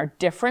 and our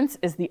difference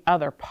is the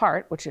other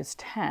part, which is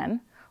 10.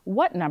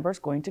 What number is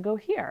going to go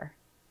here?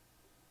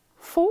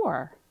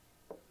 4.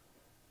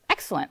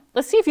 Excellent.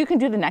 Let's see if you can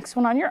do the next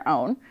one on your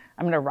own.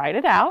 I'm going to write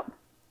it out.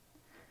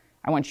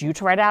 I want you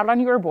to write out on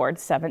your board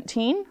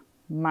 17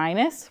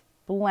 minus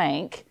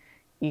blank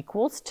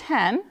equals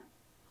 10.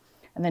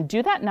 And then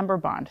do that number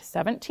bond.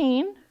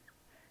 17,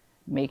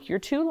 make your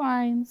 2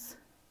 lines,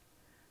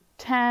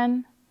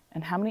 10,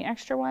 and how many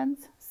extra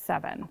ones?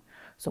 7.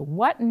 So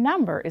what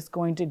number is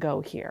going to go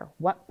here?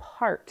 What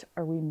part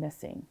are we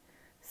missing?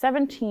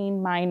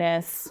 17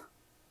 minus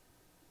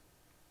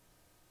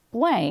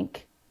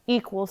blank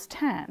equals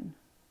 10.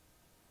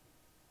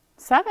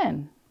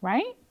 7,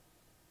 right?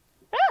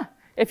 Yeah.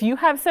 If you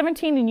have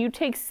 17 and you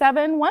take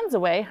 7 ones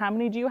away, how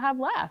many do you have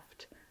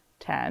left?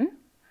 10.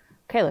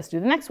 Okay, let's do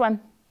the next one.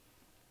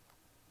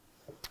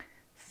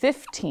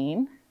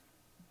 15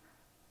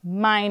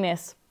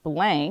 minus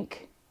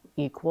blank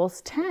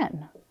equals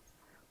 10.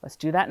 Let's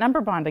do that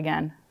number bond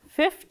again.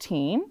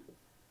 15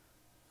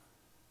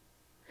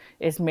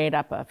 is made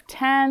up of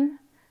 10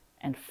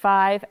 and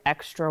 5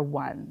 extra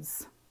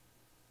ones.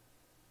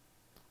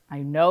 I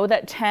know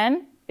that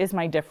 10 is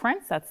my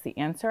difference. That's the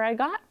answer I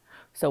got.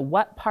 So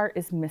what part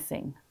is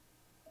missing?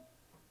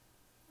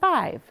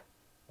 5.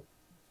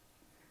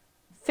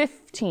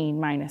 15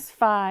 minus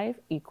 5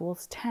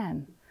 equals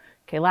 10.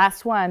 Okay,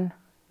 last one.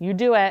 You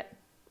do it.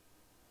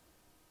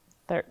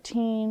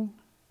 13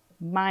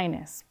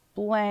 minus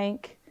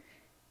blank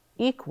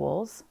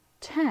equals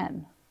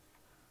 10.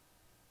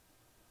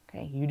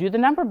 Okay, you do the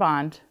number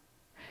bond.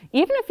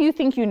 Even if you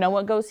think you know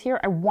what goes here,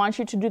 I want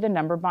you to do the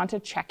number bond to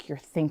check your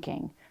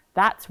thinking.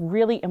 That's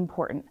really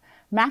important.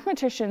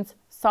 Mathematicians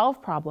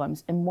solve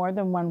problems in more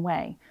than one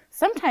way.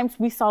 Sometimes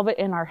we solve it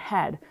in our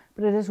head,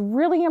 but it is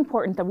really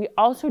important that we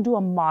also do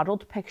a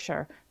modeled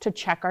picture to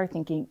check our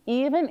thinking,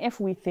 even if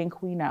we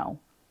think we know.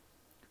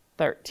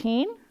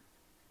 13.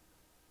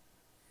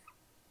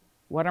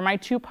 What are my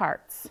 2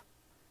 parts?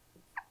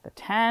 The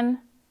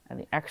 10 and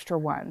the extra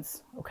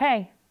ones.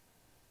 Okay.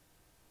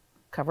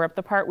 Cover up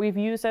the part we've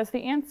used as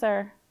the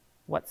answer.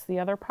 What's the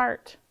other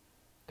part?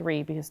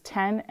 3, because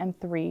 10 and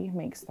 3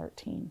 makes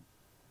 13.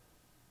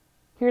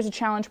 Here's a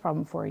challenge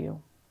problem for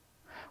you.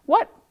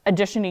 What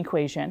addition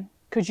equation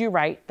could you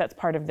write that's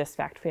part of this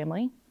fact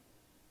family?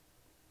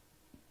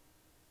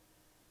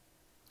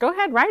 Go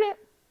ahead, write it.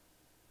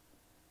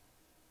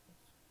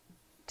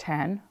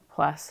 10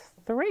 plus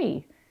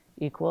 3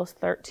 equals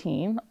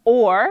 13.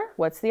 Or,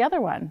 what's the other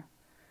one?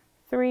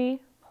 3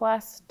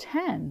 plus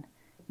 10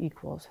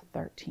 equals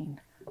 13.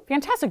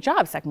 Fantastic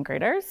job, second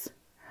graders.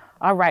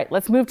 All right,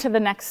 let's move to the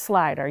next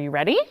slide. Are you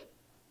ready?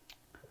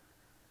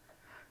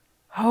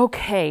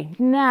 Okay,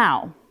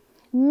 now,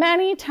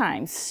 many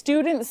times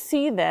students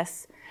see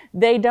this.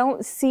 They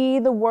don't see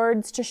the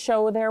words to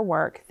show their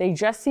work. They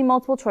just see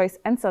multiple choice,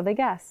 and so they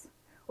guess.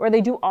 Or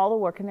they do all the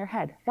work in their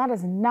head. That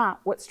is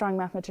not what strong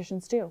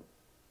mathematicians do.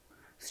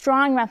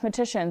 Strong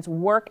mathematicians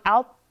work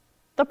out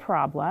the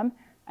problem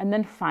and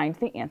then find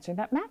the answer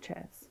that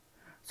matches.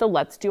 So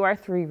let's do our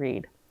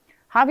 3-read.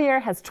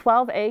 Javier has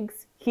 12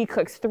 eggs. He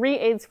cooks 3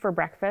 eggs for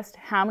breakfast.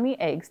 How many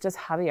eggs does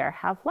Javier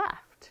have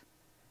left?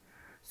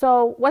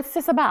 So what's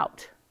this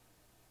about?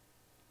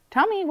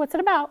 Tell me, what's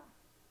it about?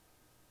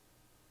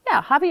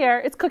 Yeah,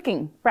 Javier is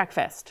cooking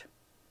breakfast.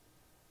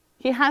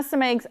 He has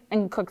some eggs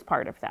and cooks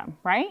part of them,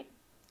 right?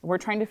 We're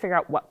trying to figure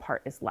out what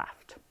part is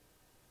left.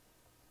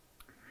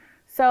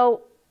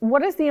 So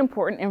what is the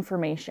important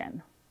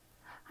information?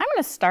 I'm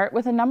going to start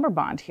with a number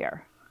bond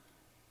here.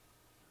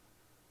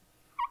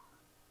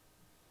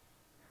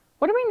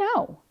 What do we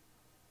know?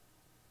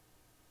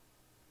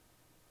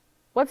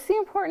 What's the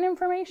important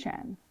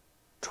information?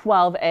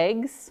 12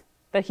 eggs,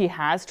 that he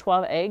has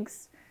 12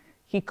 eggs.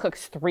 He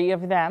cooks 3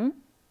 of them,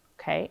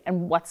 okay?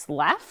 And what's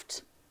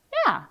left?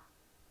 Yeah.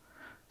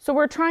 So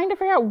we're trying to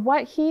figure out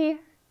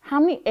how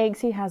many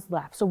eggs he has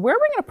left. So where are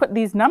we going to put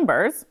these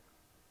numbers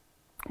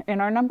in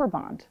our number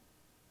bond?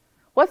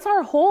 What's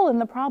our hole in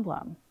the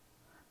problem?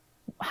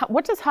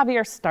 What does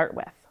Javier start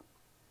with?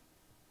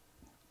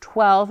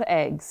 12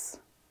 eggs.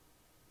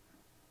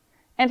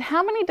 And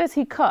how many does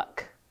he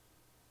cook?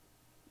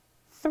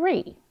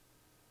 3.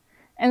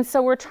 And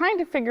so we're trying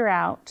to figure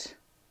out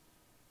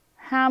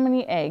how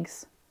many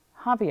eggs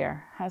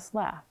Javier has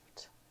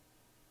left.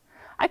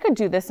 I could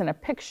do this in a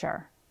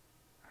picture.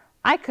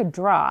 I could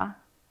draw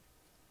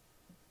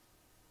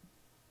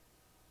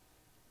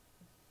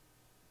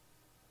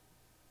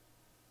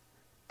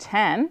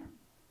 10,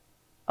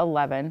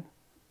 11,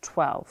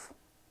 12,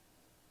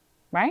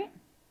 right?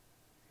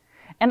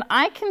 And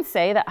I can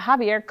say that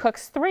Javier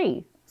cooks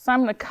 3. So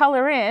I'm going to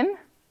color in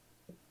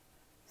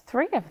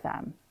 3 of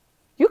them.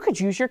 You could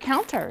use your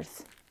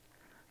counters.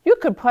 You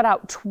could put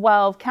out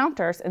 12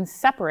 counters and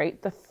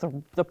separate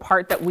the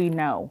part that we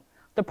know.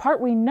 The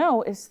part we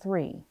know is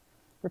 3.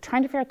 We're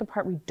trying to figure out the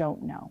part we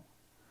don't know.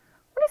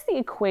 What is the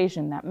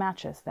equation that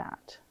matches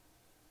that?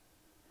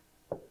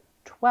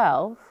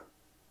 12.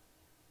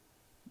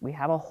 We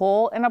have a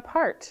whole and a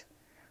part.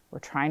 We're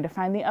trying to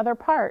find the other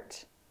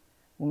part.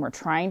 When we're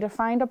trying to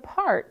find a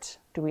part,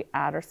 do we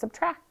add or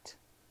subtract?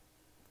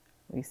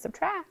 We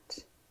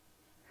subtract.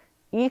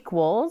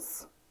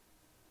 Equals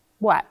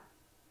what?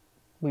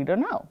 We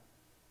don't know.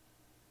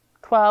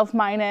 12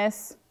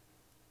 minus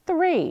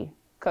 3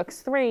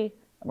 cooks 3, and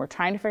we're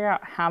trying to figure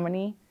out how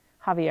many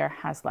Javier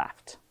has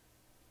left.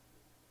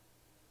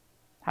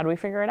 How do we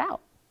figure it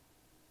out?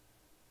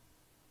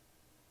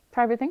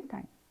 Private think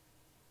time.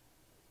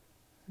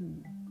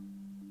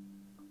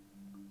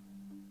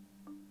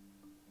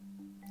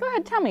 Go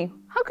ahead, tell me,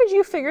 how could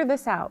you figure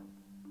this out?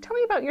 Tell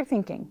me about your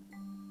thinking.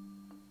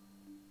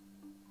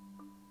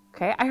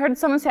 Okay, I heard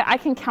someone say, I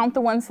can count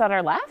the ones that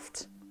are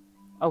left.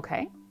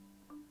 Okay.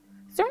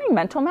 Is there any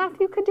mental math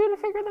you could do to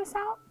figure this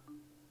out?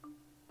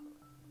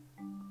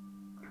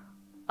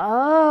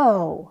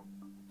 Oh,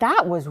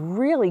 that was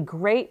really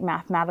great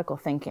mathematical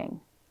thinking.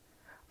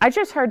 I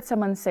just heard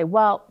someone say,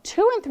 well,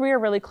 2 and 3 are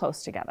really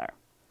close together.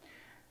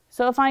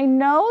 So if I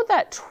know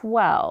that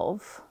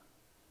 12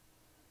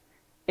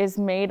 is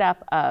made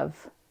up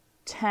of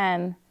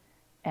 10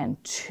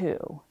 and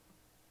 2,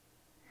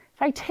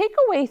 if I take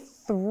away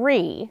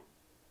 3,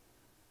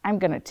 I'm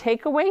going to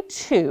take away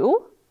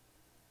 2,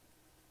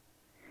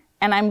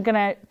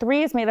 and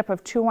 3 is made up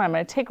of 2 and 1. I'm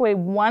going to take away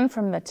 1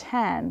 from the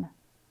 10,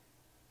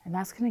 and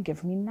that's going to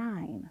give me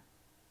 9.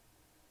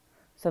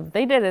 So what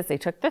they did is they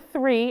took the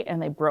 3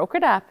 and they broke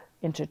it up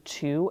into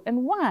 2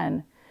 and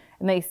 1.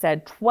 And they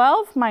said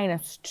 12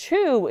 minus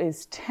 2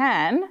 is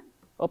 10.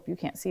 Oh, you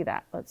can't see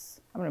that. I'm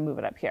going to move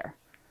it up here.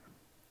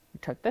 We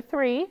took the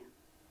 3 and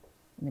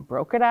they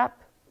broke it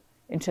up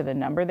into the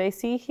number they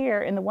see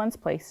here in the ones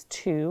place,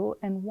 2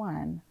 and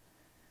 1.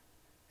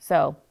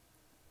 So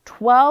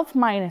 12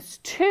 minus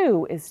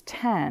 2 is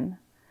 10,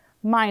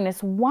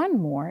 minus 1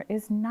 more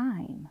is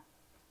 9.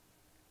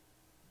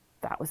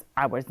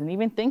 I wasn't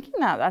even thinking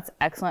that. That's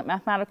excellent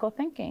mathematical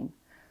thinking.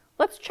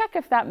 Let's check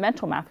if that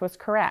mental math was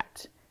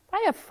correct. If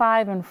I have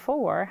 5 and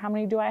 4, how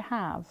many do I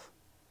have?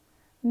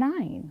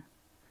 9.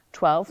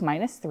 12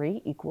 minus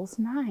 3 equals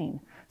 9.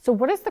 So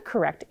what is the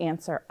correct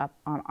answer up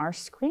on our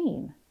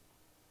screen?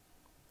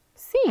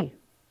 C,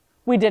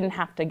 We didn't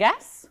have to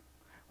guess.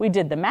 We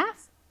did the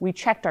math. We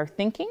checked our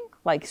thinking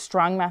like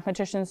strong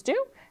mathematicians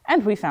do,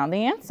 and we found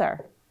the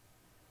answer.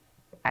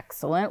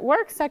 Excellent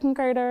work, second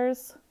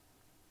graders.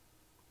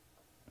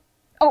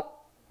 Oh,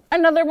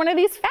 another one of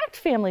these fact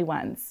family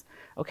ones.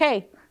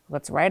 Okay,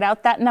 let's write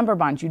out that number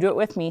bond. You do it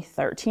with me.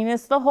 13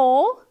 is the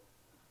whole.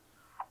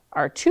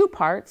 Our two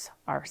parts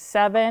are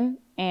 7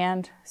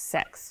 and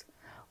 6.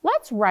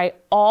 Let's write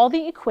all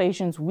the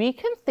equations we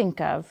can think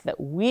of that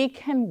we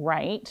can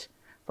write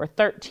for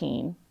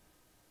 13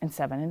 and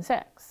 7 and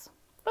 6.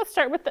 Let's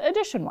start with the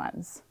addition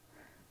ones.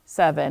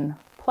 7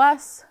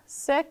 plus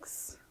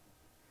 6,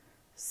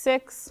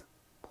 6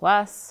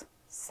 plus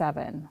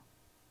 7.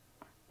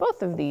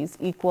 Both of these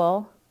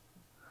equal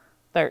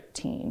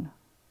 13.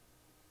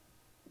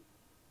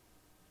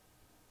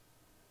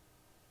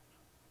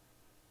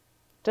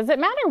 Does it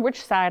matter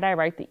which side I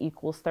write the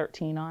equals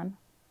 13 on?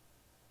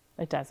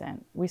 It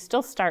doesn't. We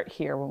still start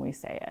here when we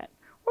say it.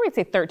 Or we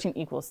say 13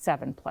 equals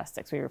 7 plus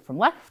 6. We go from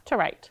left to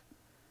right.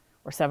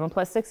 Or 7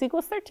 plus 6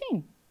 equals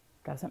 13.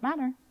 Doesn't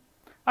matter.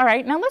 All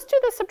right, now let's do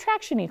the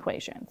subtraction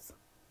equations.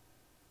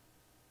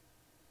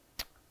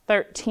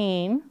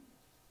 13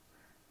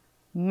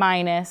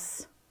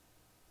 minus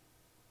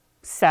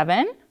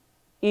 7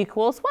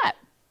 equals what?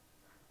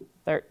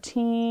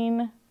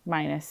 13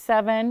 minus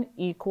 7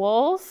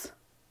 equals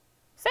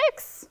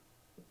 6.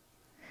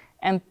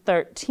 And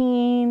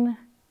 13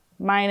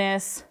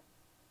 minus,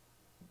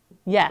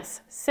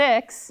 yes,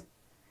 6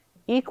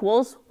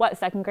 equals what,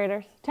 second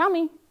graders? Tell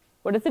me,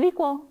 what does it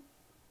equal?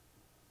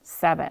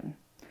 7.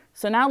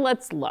 So now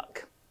let's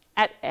look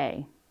at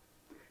A.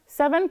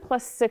 7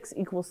 plus 6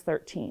 equals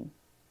 13.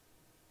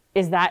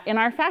 Is that in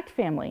our fact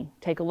family?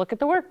 Take a look at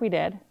the work we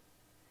did.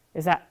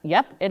 Is that,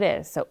 yep, it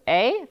is. So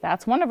A,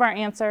 that's one of our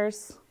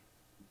answers.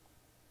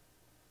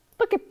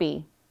 Look at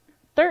B.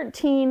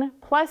 13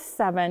 plus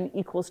 7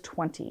 equals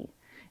 20.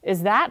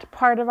 Is that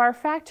part of our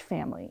fact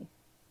family?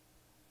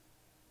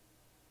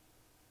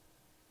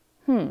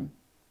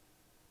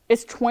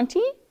 Is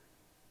 20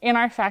 in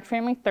our fact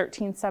family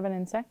 13, 7,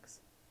 and 6?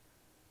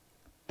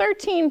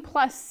 13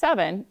 plus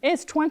 7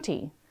 is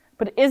 20,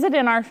 but is it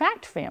in our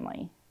fact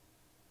family?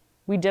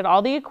 We did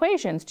all the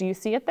equations. Do you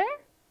see it there?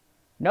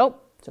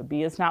 Nope, so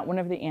B is not one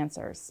of the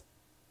answers.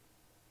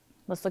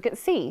 Let's look at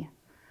C.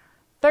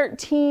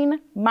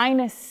 13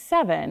 minus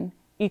 7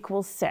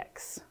 equals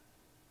 6.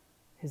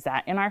 Is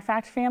that in our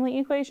fact family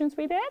equations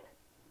we did?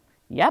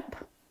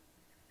 Yep.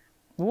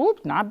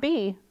 Whoop, not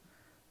B.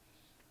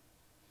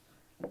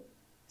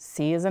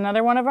 C is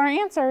another one of our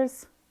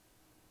answers.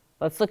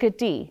 Let's look at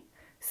D.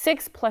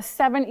 6 plus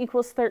 7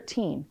 equals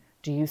 13.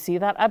 Do you see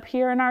that up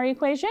here in our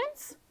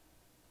equations?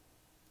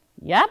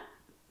 Yep.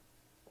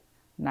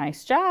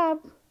 Nice job.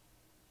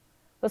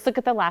 Let's look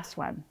at the last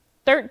one.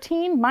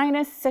 13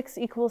 minus 6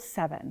 equals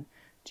 7.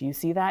 Do you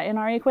see that in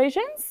our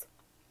equations?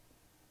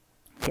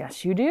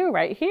 Yes, you do,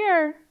 right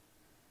here.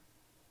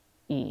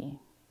 E.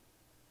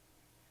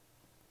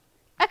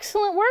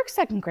 Excellent work,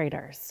 second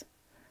graders.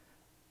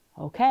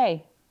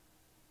 Okay.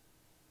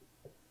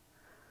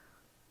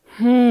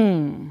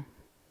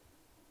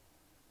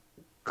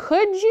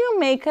 Could you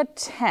make a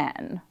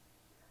 10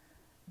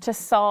 to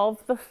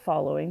solve the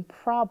following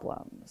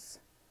problems?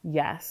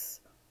 Yes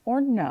or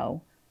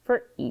no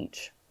for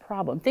each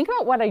problem. Think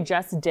about what I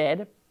just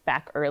did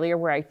back earlier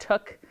where I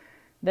took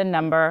the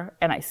number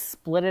and I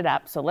split it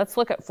up. So let's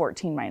look at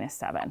 14 minus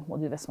 7.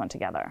 We'll do this one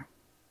together.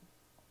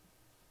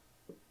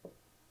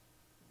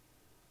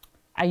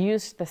 I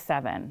used the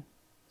 7.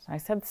 So I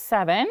said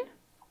 7.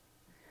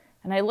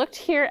 And I looked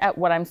here at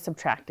what I'm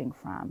subtracting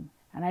from.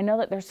 And I know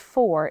that there's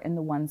 4 in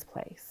the ones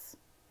place.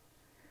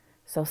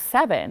 So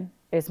 7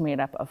 is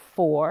made up of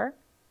 4,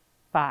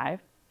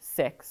 5,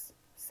 6,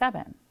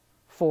 7.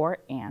 4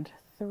 and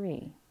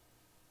 3.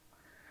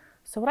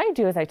 So what I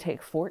do is I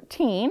take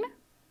 14 and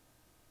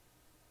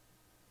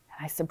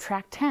I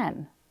subtract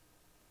 10.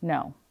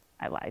 No,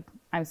 I lied.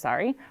 I'm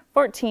sorry.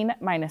 14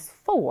 minus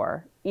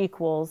 4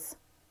 equals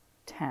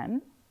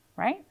 10,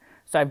 right?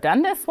 So I've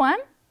done this one.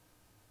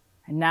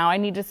 And now I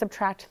need to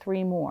subtract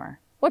 3 more.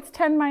 What's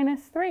 10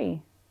 minus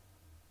 3?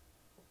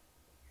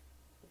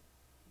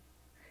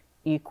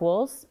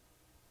 Equals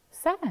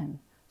 7.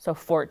 So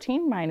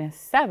 14 minus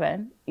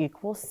 7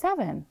 equals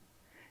 7.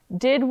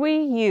 Did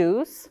we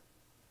use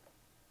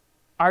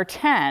our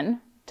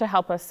 10 to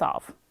help us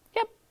solve?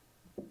 Yep.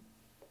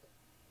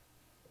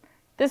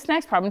 This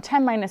next problem,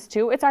 10 minus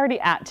 2, it's already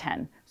at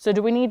 10. So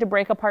do we need to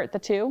break apart the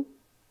 2?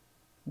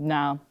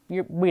 No,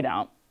 we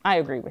don't. I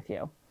agree with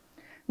you.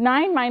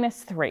 9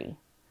 minus 3.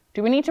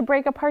 Do we need to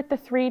break apart the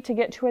 3 to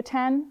get to a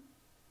 10?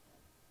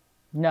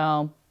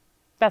 No,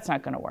 that's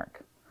not going to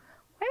work.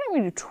 Why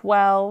don't we do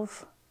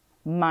 12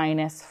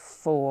 minus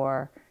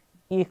 4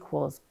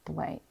 equals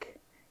blank?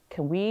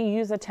 Can we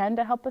use a 10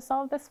 to help us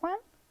solve this one?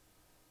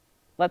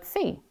 Let's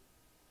see.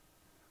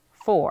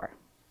 4.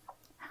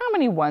 How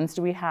many ones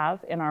do we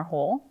have in our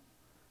whole?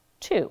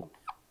 2.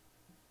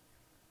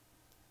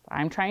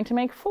 I'm trying to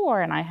make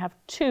 4 and I have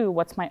 2.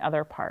 What's my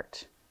other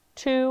part?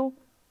 2,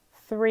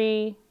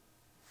 3,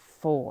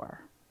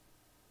 4.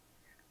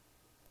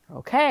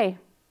 Okay.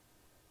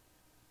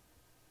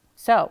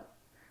 So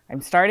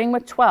I'm starting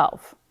with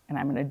 12, and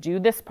I'm going to do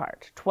this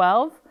part.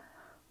 12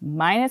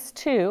 minus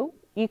 2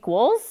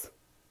 equals,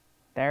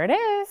 there it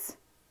is,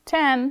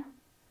 10.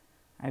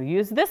 I've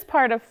used this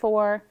part of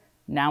 4.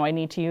 Now I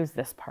need to use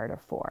this part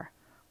of 4.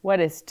 What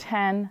is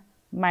 10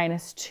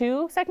 minus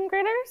 2, second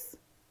graders?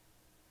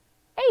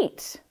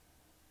 8.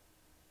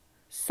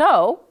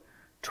 So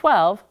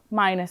 12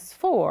 minus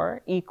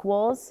 4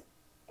 equals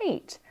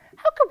 8.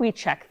 How could we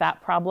check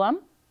that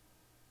problem?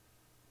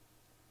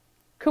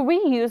 Could we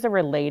use a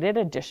related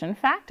addition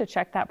fact to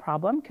check that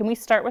problem? Can we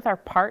start with our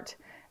part,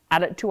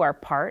 add it to our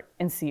part,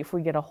 and see if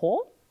we get a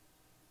whole?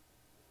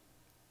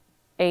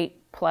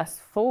 8 plus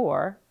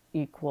 4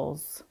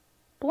 equals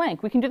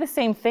blank. We can do the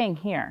same thing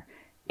here.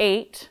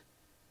 8,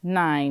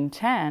 9,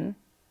 10,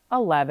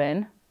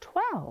 11,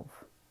 12.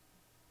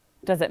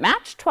 Does it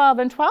match 12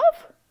 and 12?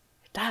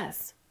 It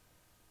does.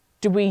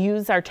 Did we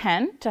use our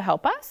 10 to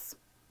help us?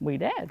 We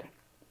did.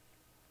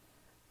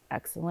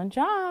 Excellent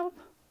job.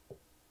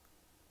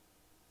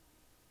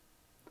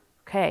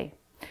 Okay,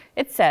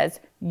 it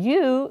says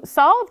you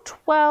solve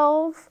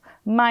 12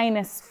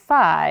 minus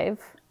 5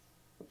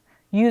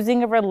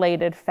 using a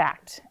related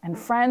fact. And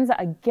friends,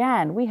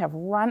 again, we have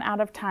run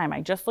out of time. I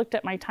just looked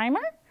at my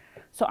timer.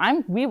 So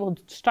we will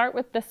start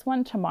with this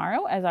one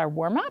tomorrow as our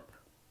warm-up.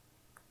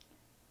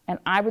 And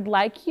I would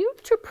like you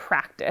to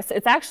practice.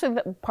 It's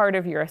actually part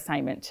of your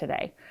assignment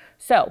today.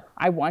 So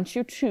I want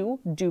you to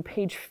do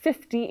page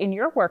 50 in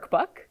your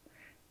workbook.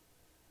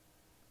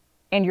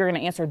 And you're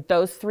going to answer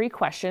those 3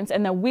 questions,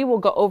 and then we will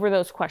go over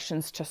those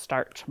questions to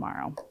start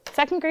tomorrow.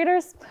 Second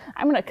graders,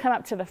 I'm going to come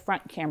up to the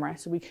front camera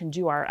so we can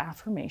do our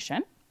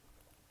affirmation.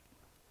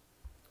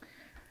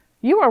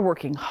 You are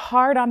working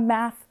hard on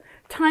math.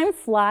 Time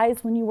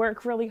flies when you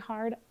work really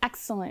hard.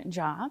 Excellent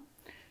job.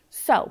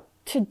 So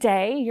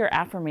today your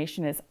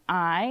affirmation is,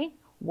 I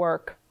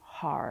work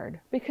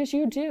hard, because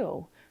you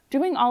do.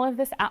 Doing all of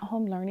this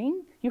at-home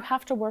learning, you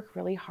have to work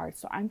really hard.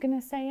 So I'm going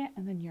to say it,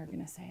 and then you're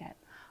going to say it.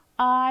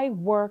 I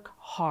work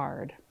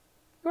hard.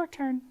 Your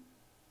turn.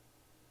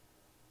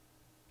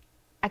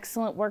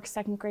 Excellent work,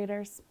 second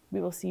graders.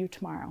 We will see you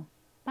tomorrow.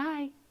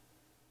 Bye.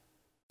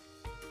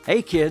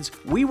 Hey kids,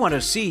 we want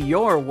to see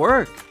your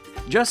work.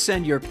 Just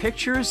send your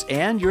pictures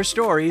and your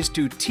stories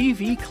to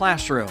TV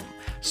Classroom,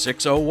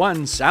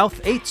 601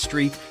 South 8th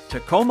Street,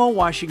 Tacoma,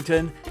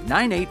 Washington,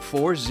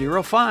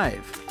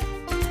 98405.